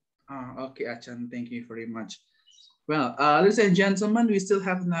later. Okay, Achan, thank you very much. Well, ladies and gentlemen, we still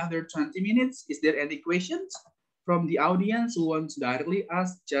have another 20 minutes. Is there any questions from the audience who wants to directly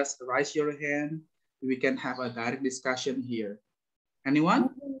ask? Just raise your hand. We can have a direct discussion here. Anyone?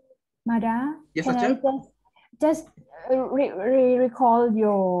 Mada, yes, can Achan? I just recall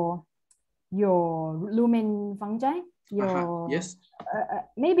your lumen fungi? Yes.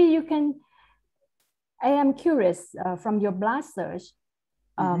 Maybe you can. I am curious from your blast search,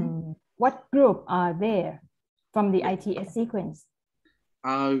 what group are there from the ITS sequence?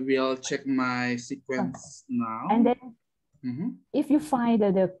 I will check my sequence now. And then if you find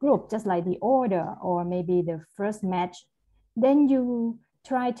the group, just like the order or maybe the first match, then you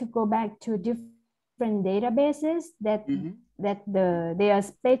try to go back to different databases that they are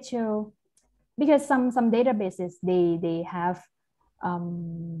special, because some databases they have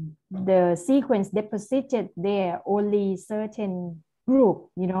the sequence deposited there only certain group,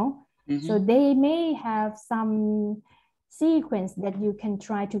 you know. So they may have some sequence that you can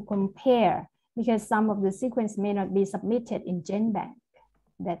try to compare, because some of the sequence may not be submitted in GenBank.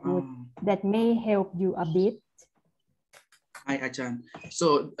 That may help you a bit. Hi, Achan.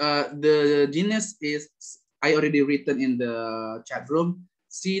 So the genus is, I already written in the chat room,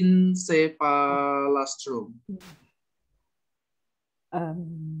 Syncephalastrum.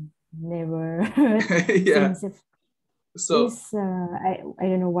 Never. Yeah. So I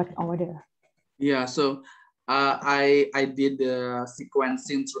don't know what order. Yeah. So I did the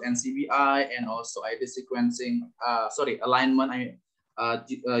sequencing through NCBI, and also I did sequencing. Alignment.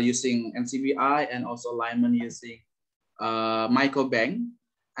 Using NCBI, and also alignment using Mycobank,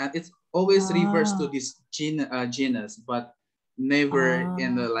 and it's always refers to this genus, but never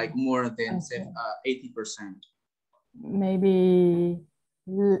in the like more than 80%. Maybe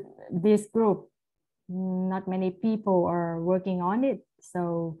this group, not many people are working on it,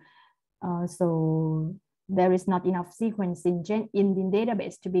 so there is not enough sequence in the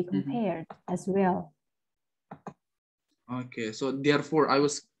database to be compared as well. Okay, so therefore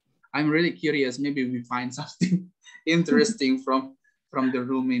I'm really curious. Maybe we find something interesting from the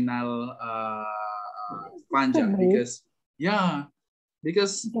ruminal fungi, because yeah,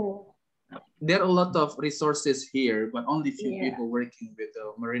 because there are a lot of resources here, but only few people working with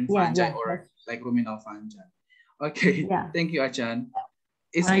the marine fungi or like ruminal fungi. Okay, thank you, Achan.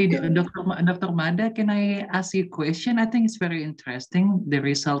 Hi, Dr. Mada, can I ask you a question? I think it's very interesting, the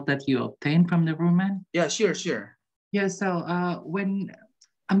result that you obtained from the rumen. Yeah, sure. Yeah, so when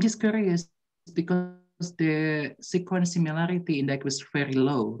I'm just curious because the sequence similarity index was very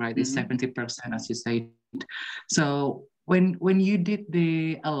low, right? It's 70%, as you said. So when you did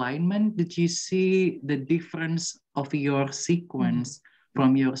the alignment, did you see the difference of your sequence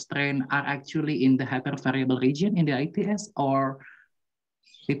from your strain are actually in the hypervariable region in the ITS, or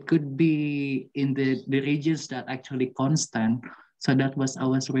it could be in the regions that actually constant? So that was, I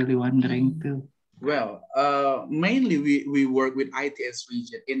was really wondering too. Well, mainly we work with ITS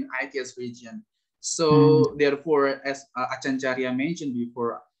region. So therefore, as Achan Jariya mentioned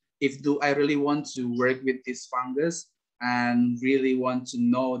before, if I really want to work with this fungus and really want to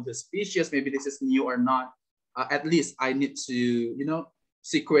know the species, maybe this is new or not, at least I need to,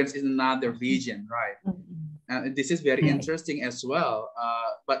 sequence in another region, right? And this is very interesting as well.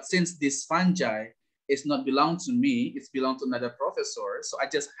 But since this fungi is not belong to me, it's belong to another professor. So I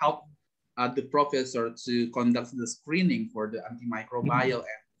just help the professor to conduct the screening for the antimicrobial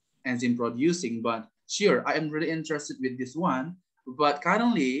and enzyme producing. But sure, I am really interested with this one. But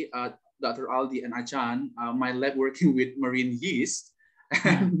currently, Dr. Aldi and Achan, my lab working with marine yeast,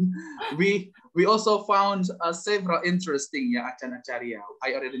 and we also found several interesting, Achan Acharya.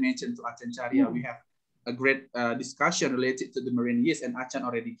 I already mentioned to Achan Acharya, we have a great discussion related to the marine yeast, and Achan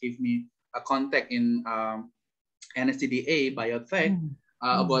already gave me a contact in NSTDA Biotech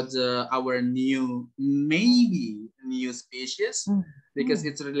about our new species, because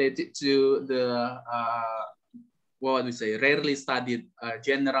it's related to the what we say, rarely studied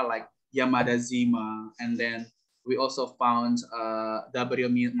genera like Yamadazima, and then we also found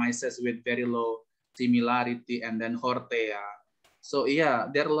Dabromyces with very low similarity, and then Hortea. So yeah,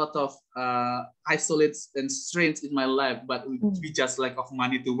 there are a lot of isolates and strains in my lab, but we just lack of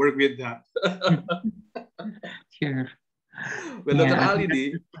money to work with that. Sure. Well, Dr.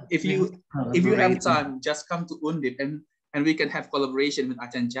 Ali, if you have time, just come to Undip and we can have collaboration with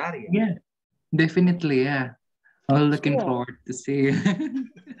Achan Jariya. Yeah, definitely. Yeah, I'm looking forward to see.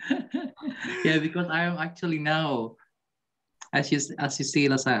 Yeah, because I am actually now, as you see,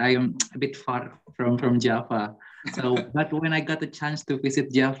 Lasa, I am a bit far from Java. So, but when I got a chance to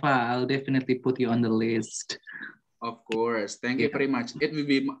visit Java, I'll definitely put you on the list. Of course, thank you very much. It will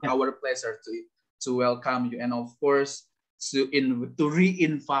be our pleasure to welcome you, and of course to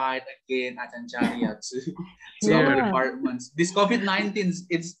re-invite again Achan Jariya to our departments. This COVID-19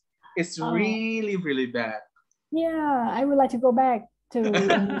 it's really bad. Yeah, I would like to go back to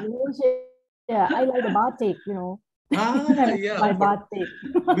Indonesia. Yeah, I like the batik, Yeah, my batik.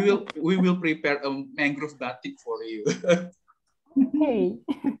 we will prepare a mangrove batik for you. Okay.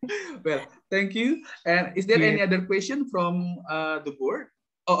 Well, thank you. And is there any other question from the board?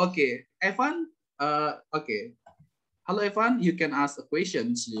 Oh, okay. Evan, okay. Hello, Evan. You can ask a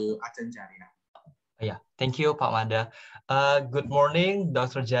question to Achan Jariya. Yeah, thank you, Pak Mada. Good morning,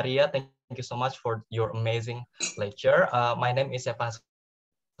 Dr. Jariya. Thank you so much for your amazing lecture. My name is Evan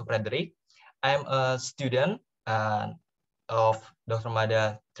Frederick. I'm a student of Dr.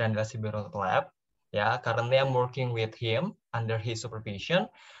 Mada Trandrasibiro Lab. Yeah, currently I'm working with him under his supervision,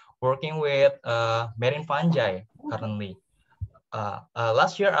 working with marine fungi currently.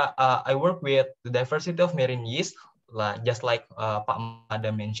 Last year, I worked with the diversity of marine yeast, just like Pak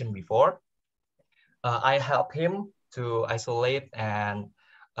Mada mentioned before. I help him to isolate and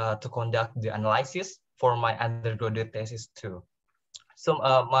to conduct the analysis for my undergraduate thesis too. So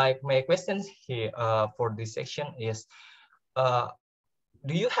my questions here for this section is,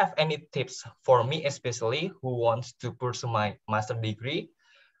 do you have any tips for me, especially who wants to pursue my master degree,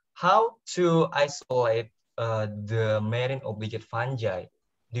 how to isolate the marine obligate fungi?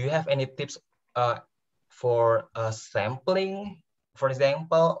 Do you have any tips for sampling, for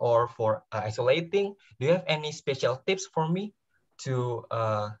example, or for isolating? Do you have any special tips for me to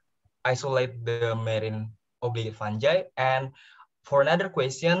isolate the marine obligate fungi? And for another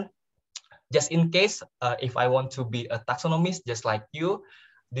question, just in case if I want to be a taxonomist just like you,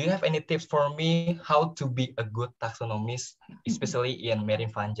 do you have any tips for me how to be a good taxonomist, especially in marine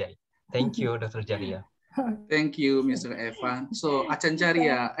fungi? Thank you, Dr. Jariya. Thank you, Mr. Evan. So Achan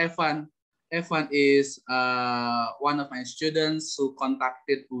Jariya, Evan is one of my students who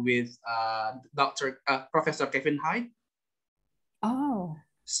contacted with Professor Kevin Hyde. Oh.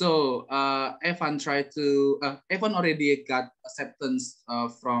 So Evan Evan already got acceptance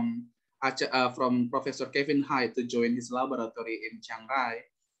from Professor Kevin Hai to join his laboratory in Shanghai,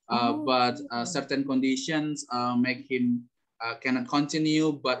 but certain conditions make him cannot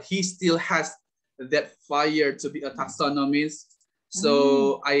continue. But he still has that fire to be a taxonomist.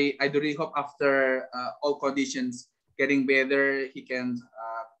 So I do really hope after all conditions getting better, he can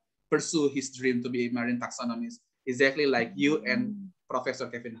pursue his dream to be a marine taxonomist, exactly like you and Professor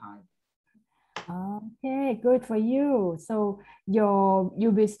Kevin Hyde. Okay, good for you. So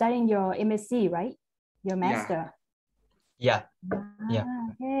you'll be studying your MSc, right? Your master. Yeah. Yeah.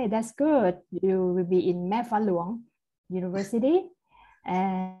 Okay, that's good. You will be in Luang University,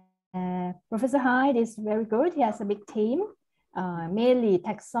 and Professor Hyde is very good. He has a big team, mainly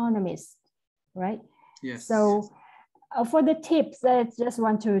taxonomists, right? Yes. So for the tips, I just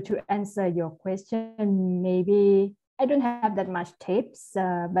want to answer your question. Maybe I don't have that much tips,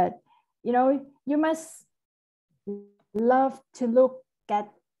 but you know, you must love to look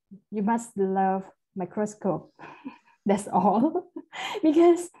at, you must love microscope. That's all.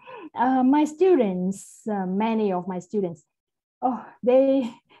 Because my students, many of my students,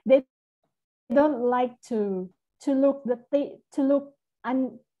 they don't like to look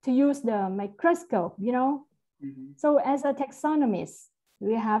and to use the microscope, you know. So as a taxonomist,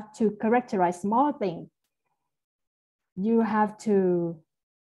 we have to characterize small things. You have to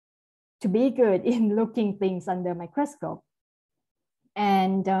be good in looking things under microscope.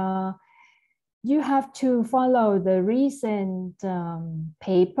 And you have to follow the recent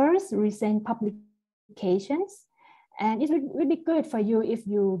papers, recent publications. And it would be good for you if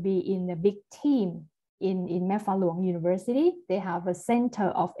you be in a big team in Luang University. They have a center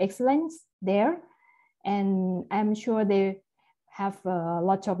of excellence there. And I'm sure they have a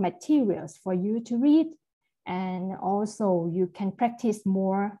lot of materials for you to read. And also you can practice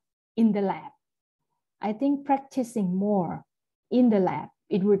more in the lab. I think practicing more in the lab,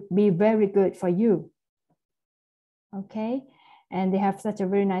 it would be very good for you. Okay. And they have such a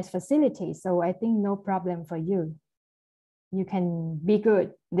very nice facility. So I think no problem for you. You can be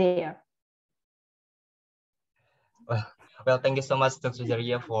good there. Well, thank you so much, Dr.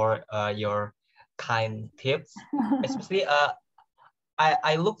 Jariya, for your kind tips. Especially,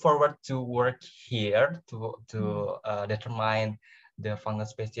 I look forward to work here to determine the fungal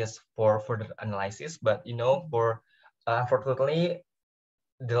species for further analysis. But you know, unfortunately,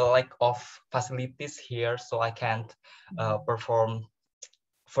 the lack of facilities here, so I can't perform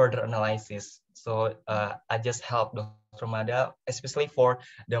further analysis. So I just help Dr. Mada, especially for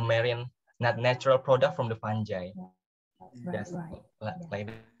the marine natural product from the fungi. Yes, like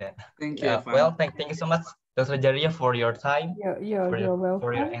that. Thank you. Well, thank you so much, Dr. Jariya, for your time. You're welcome.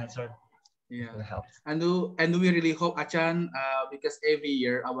 For your answer. Yeah, and we really hope, Achan, because every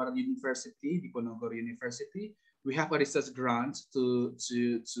year our university, Diponegoro University, we have a research grant to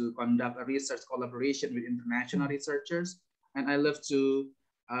conduct a research collaboration with international researchers, and I love to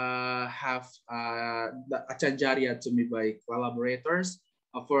have Achan Jariya to me by collaborators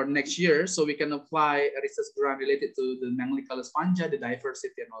for next year, so we can apply a research grant related to the Manglicalus fungi, the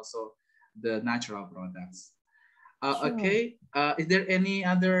diversity, and also the natural products. Sure. Okay, is there any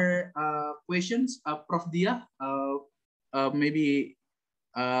other questions? Prof. Dia, maybe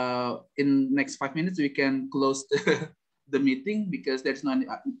in next 5 minutes we can close the meeting because there's not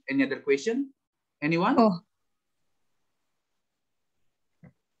any other question. Anyone? Oh.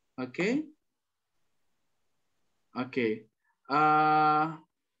 Okay. Okay.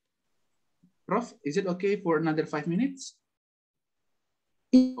 Prof, is it okay for another 5 minutes?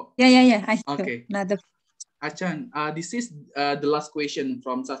 Yeah. Okay. Another. Achan, this is the last question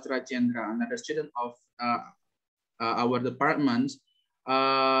from Sastra Chandra, another student of our department.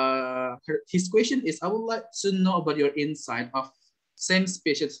 His question is, I would like to know about your insight of same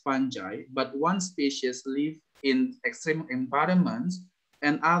species fungi, but one species live in extreme environments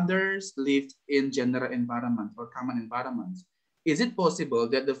and others live in general environment or common environments. Is it possible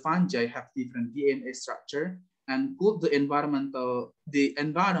that the fungi have different DNA structure, and could the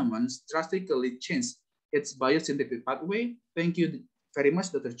environments drastically change its biosynthetic pathway? Thank you very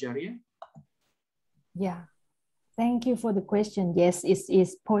much, Dr. Jariya. Yeah, thank you for the question. Yes, it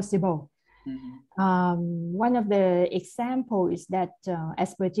is possible. One of the example is that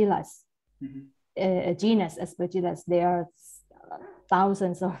Aspergillus, genus Aspergillus, there are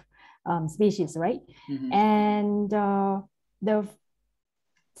thousands of species, right? And the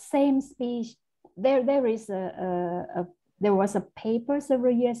same species, there was a paper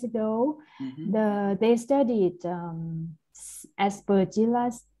several years ago. They studied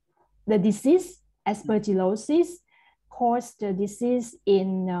Aspergillus, the disease Aspergillosis cause the disease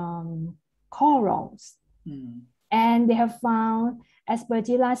in corals. And they have found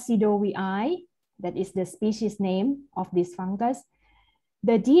Aspergillus sidowii, that is the species name of this fungus,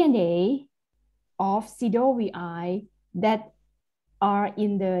 the DNA of sidowii that are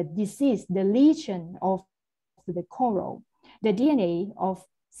in the disease, the lesion of the coral. The DNA of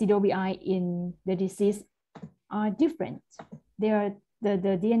sidowii in the disease are different. They are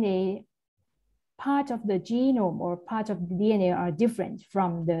the DNA, part of the genome or part of the DNA are different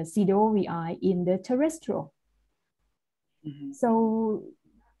from the sidowii in the terrestrial. So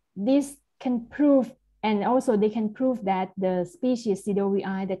this can prove, and also they can prove that the species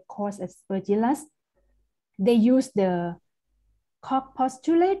sidowii that cause Aspergillus, they use the Koch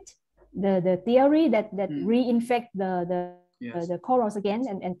postulate, the theory that reinfect the corals again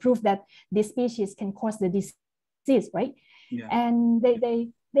and prove that this species can cause the disease, right? Yeah. And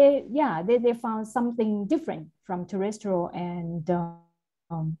they found something different from terrestrial and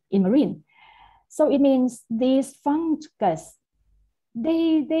in marine. So it means these fungus,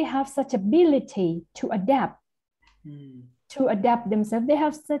 they have such ability to adapt themselves. They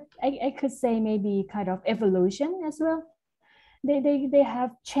have such, I could say maybe kind of evolution as well. They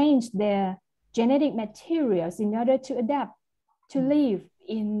have changed their genetic materials in order to adapt, to live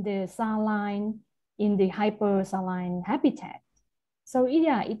in the saline, in the hypersaline habitat. So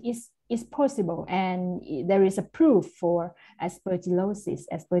yeah, it's possible, and there is a proof for aspergillosis,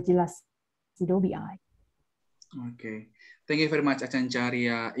 Aspergillus sidowii. Okay, thank you very much, Achan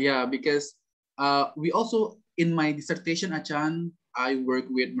Jariya. Yeah, because we also, in my dissertation, Achan, I work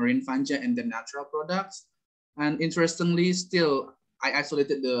with marine fungi and the natural products. And interestingly, still, I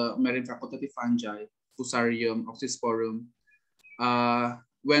isolated the marine facultative fungi, Fusarium, Oxysporum,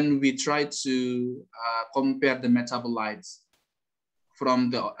 when we try to compare the metabolites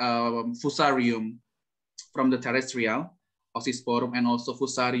from the Fusarium, from the terrestrial, Oxysporum, and also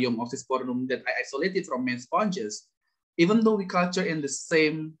Fusarium, Oxysporum that I isolated from main sponges. Even though we culture in the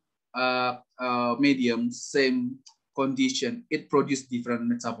same medium, same condition, it produced different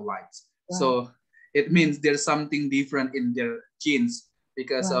metabolites. Wow. So it means there's something different in their genes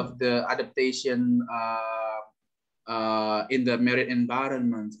because of the adaptation in the marine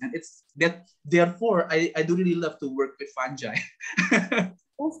environment. And it's that, therefore, I do really love to work with fungi.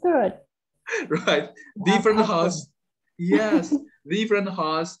 That's good. Right. Different hosts. Yes. Different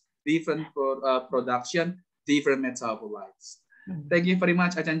hosts, different production, different metabolites. Thank you very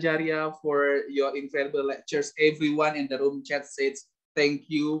much, Achan Jariya, for your incredible lectures. Everyone in the room chat says thank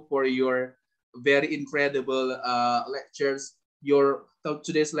you for your very incredible lectures. Your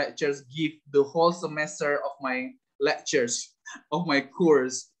today's lectures give the whole semester of my lectures, of my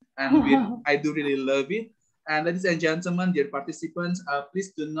course, and I do really love it. And ladies and gentlemen, dear participants,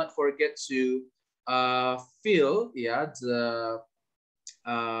 please do not forget to fill the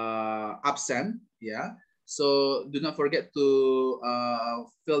absent. So do not forget to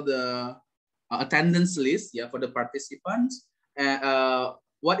fill the attendance list for the participants.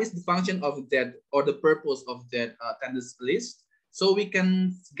 What is the function of that, or the purpose of that attendance list? So we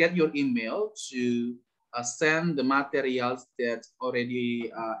can get your email to send the materials that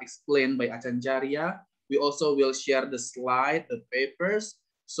already explained by Achan Jariya. We also will share the slide, the papers,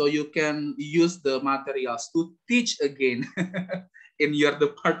 so you can use the materials to teach again in your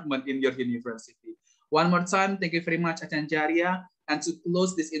department, in your university. One more time, thank you very much, Achan Jariya. And to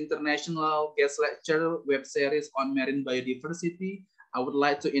close this international guest lecture web series on marine biodiversity, I would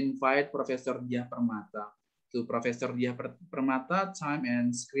like to invite Professor Diah Permata. To Professor Diah Permata, time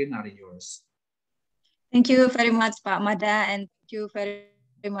and screen are yours. Thank you very much, Pak Mada, and thank you very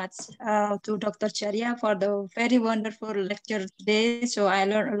much to Dr. Jariya for the very wonderful lecture today. So I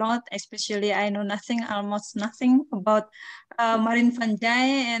learned a lot, especially I know nothing, almost nothing about marine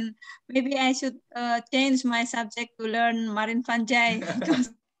fungi, and maybe I should change my subject to learn marine fungi because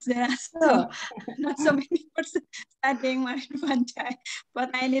there are not so many persons studying marine fungi,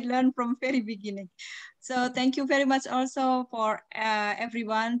 but I need to learn from very beginning. So thank you very much also for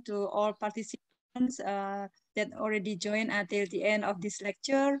everyone, to all participants that already joined until the end of this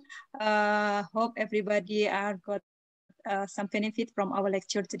lecture. Hope everybody got some benefit from our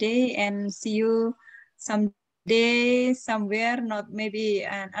lecture today, and see you someday, somewhere, not maybe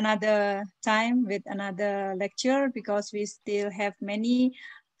another time with another lecture, because we still have many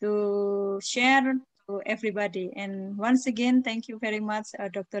to share to everybody. And once again, thank you very much,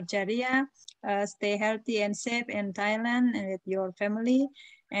 Dr. Jariya. Stay healthy and safe in Thailand and with your family,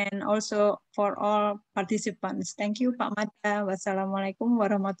 and also for all participants. Thank you, Pak Mada. Wassalamualaikum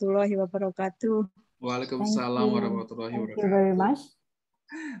warahmatullahi wabarakatuh. Waalaikumsalam warahmatullahi wabarakatuh. Thank you very much.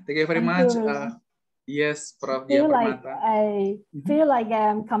 Thank you very much. Yes, Prof. Dia Feel like Permata. I feel like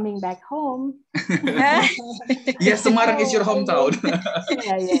I'm coming back home. Yes, Semarang is your hometown.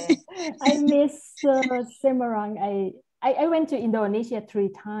 Yeah. I miss Semarang. I went to Indonesia 3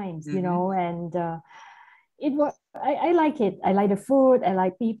 times, you know, and it was I like it. I like the food. I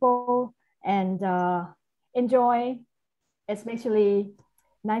like people, and enjoy. Especially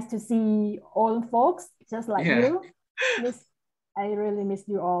nice to see old folks just like you. I really miss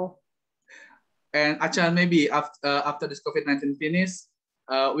you all. And Achan, maybe after this COVID-19 finish,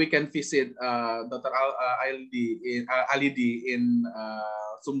 we can visit Dr. Alidi in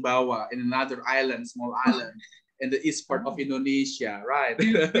Sumbawa, in another island, small island, in the east part of Indonesia, right?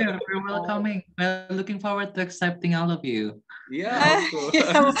 Yeah, we're welcoming. We're looking forward to accepting all of you. Yeah, also.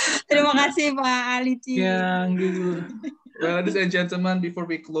 Terima kasih Pak Alidi. Yeah, well, ladies and gentlemen, before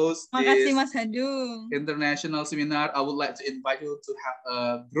we close Makasih this Mas Handung. international seminar, I would like to invite you to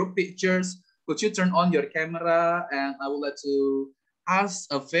have group pictures. Could you turn on your camera? And I would like to ask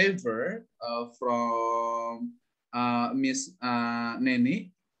a favor from Miss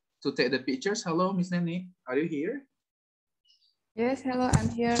Neni to take the pictures. Hello, Miss Neni, are you here? Yes, hello, I'm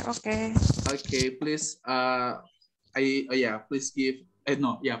here. Okay. Okay, please. Please give.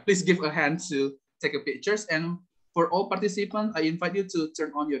 Please give a hand to take a pictures. And for all participants, I invite you to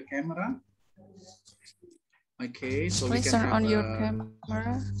turn on your camera. Okay, so please we can turn on your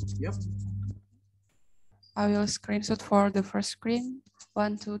camera. Yep. I will screenshot for the first screen.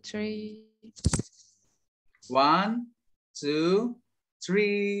 1, 2, 3. 1, 2,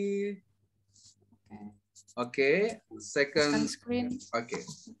 3. Okay. Second screen. Okay.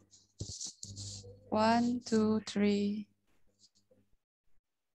 1, 2, 3.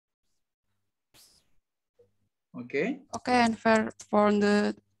 Okay. Okay, and for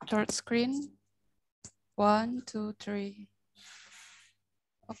the third screen. 1, 2, 3.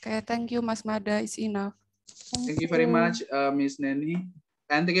 Okay, thank you, Mas Mada. It's enough. Thank you very much, Miss Neni.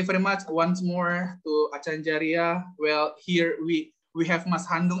 And thank you very much once more to Achan Jariya. Well, here we have Mas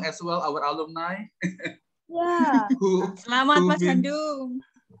Handung as well, our alumni. Yeah. Selamat Mas Handung.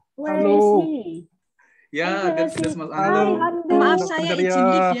 Where is he? Ya, that's Mas Handung. Maaf saya izin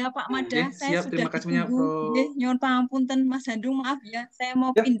live ya Pak Mada. Saya siap, sudah terima kasih banyak, Bro. Nyuwun pangapunten Mas Handung, maaf ya. Saya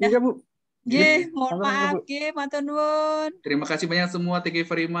mau pindah. Bu. Mohon maaf, matur nuwun. Terima kasih banyak semua. Thank you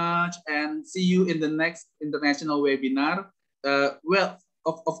very much, and see you in the next international webinar. Well,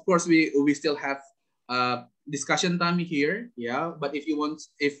 of course, we still have discussion time here, yeah. But if you want,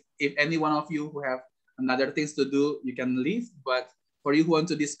 if any one of you who have another things to do, you can leave. But for you who want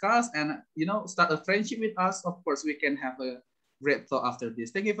to discuss and start a friendship with us, of course, we can have a great talk after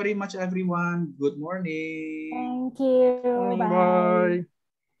this. Thank you very much, everyone. Good morning. Thank you. Bye.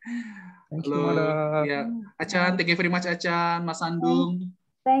 Thank you, Mada. Yeah, Achan, thank you very much, Achan, Mas Handung.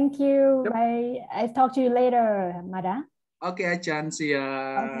 Thank you. Yep. Bye. I talk to you later, Mada. Okay, Achan, see ya.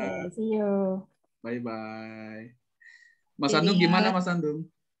 Okay, see you. Bye-bye. Mas Handung, gimana Mas Handung?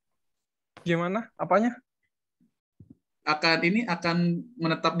 Gimana? Apanya? Akan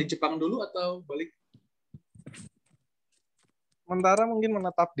menetap di Jepang dulu atau balik? Sementara mungkin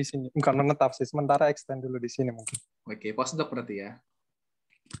menetap di sini. Bukan menetap sih, sementara extend dulu di sini mungkin. Oke, postdoc berarti ya?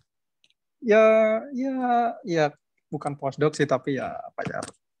 Ya, bukan postdoc sih, tapi ya apa ya,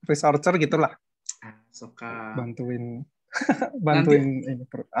 researcher gitulah. Suka. Bantuin ini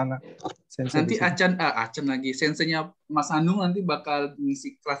anak. Nanti Achan lagi, sensenya Mas Handung nanti bakal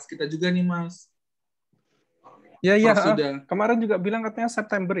ngisi kelas kita juga nih, Mas. Iya. Kemarin juga bilang katanya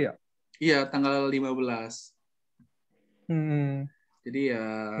September ya? Iya, tanggal 15. Jadi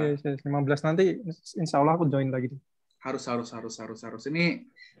ya. 15 nanti insya Allah aku join lagi. Harus. Ini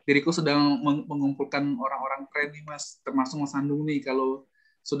diriku sedang mengumpulkan orang-orang keren nih, Mas. Termasuk Mas Handung nih. Kalau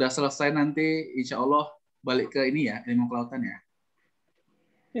sudah selesai nanti, insya Allah balik ke ini ya, ilmu kelautan ya.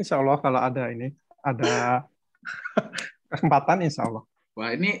 Insya Allah kalau ada kesempatan, insya Allah.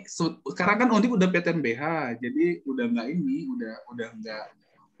 Wah, ini sekarang kan Undip udah PTNBH, jadi udah nggak nggak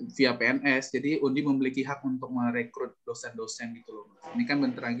via PNS. Jadi Undip memiliki hak untuk merekrut dosen-dosen gitu loh. Ini kan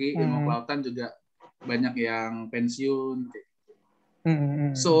bentar lagi ilmu kelautan juga banyak yang pensiun.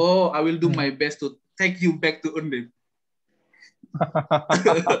 So I will do my best to take you back to Undip.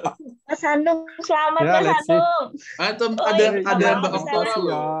 Mas Handung, selamat ya, Mas Handung. Ada Mbak Oktora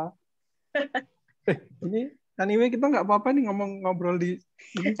loh. Ini anyway kita nggak apa-apa nih ngobrol di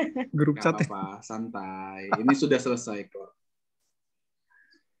grup chat. Apa-apa, santai. Ini sudah selesai kok.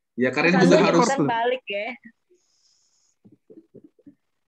 Ya karena ini juga harus balik ya.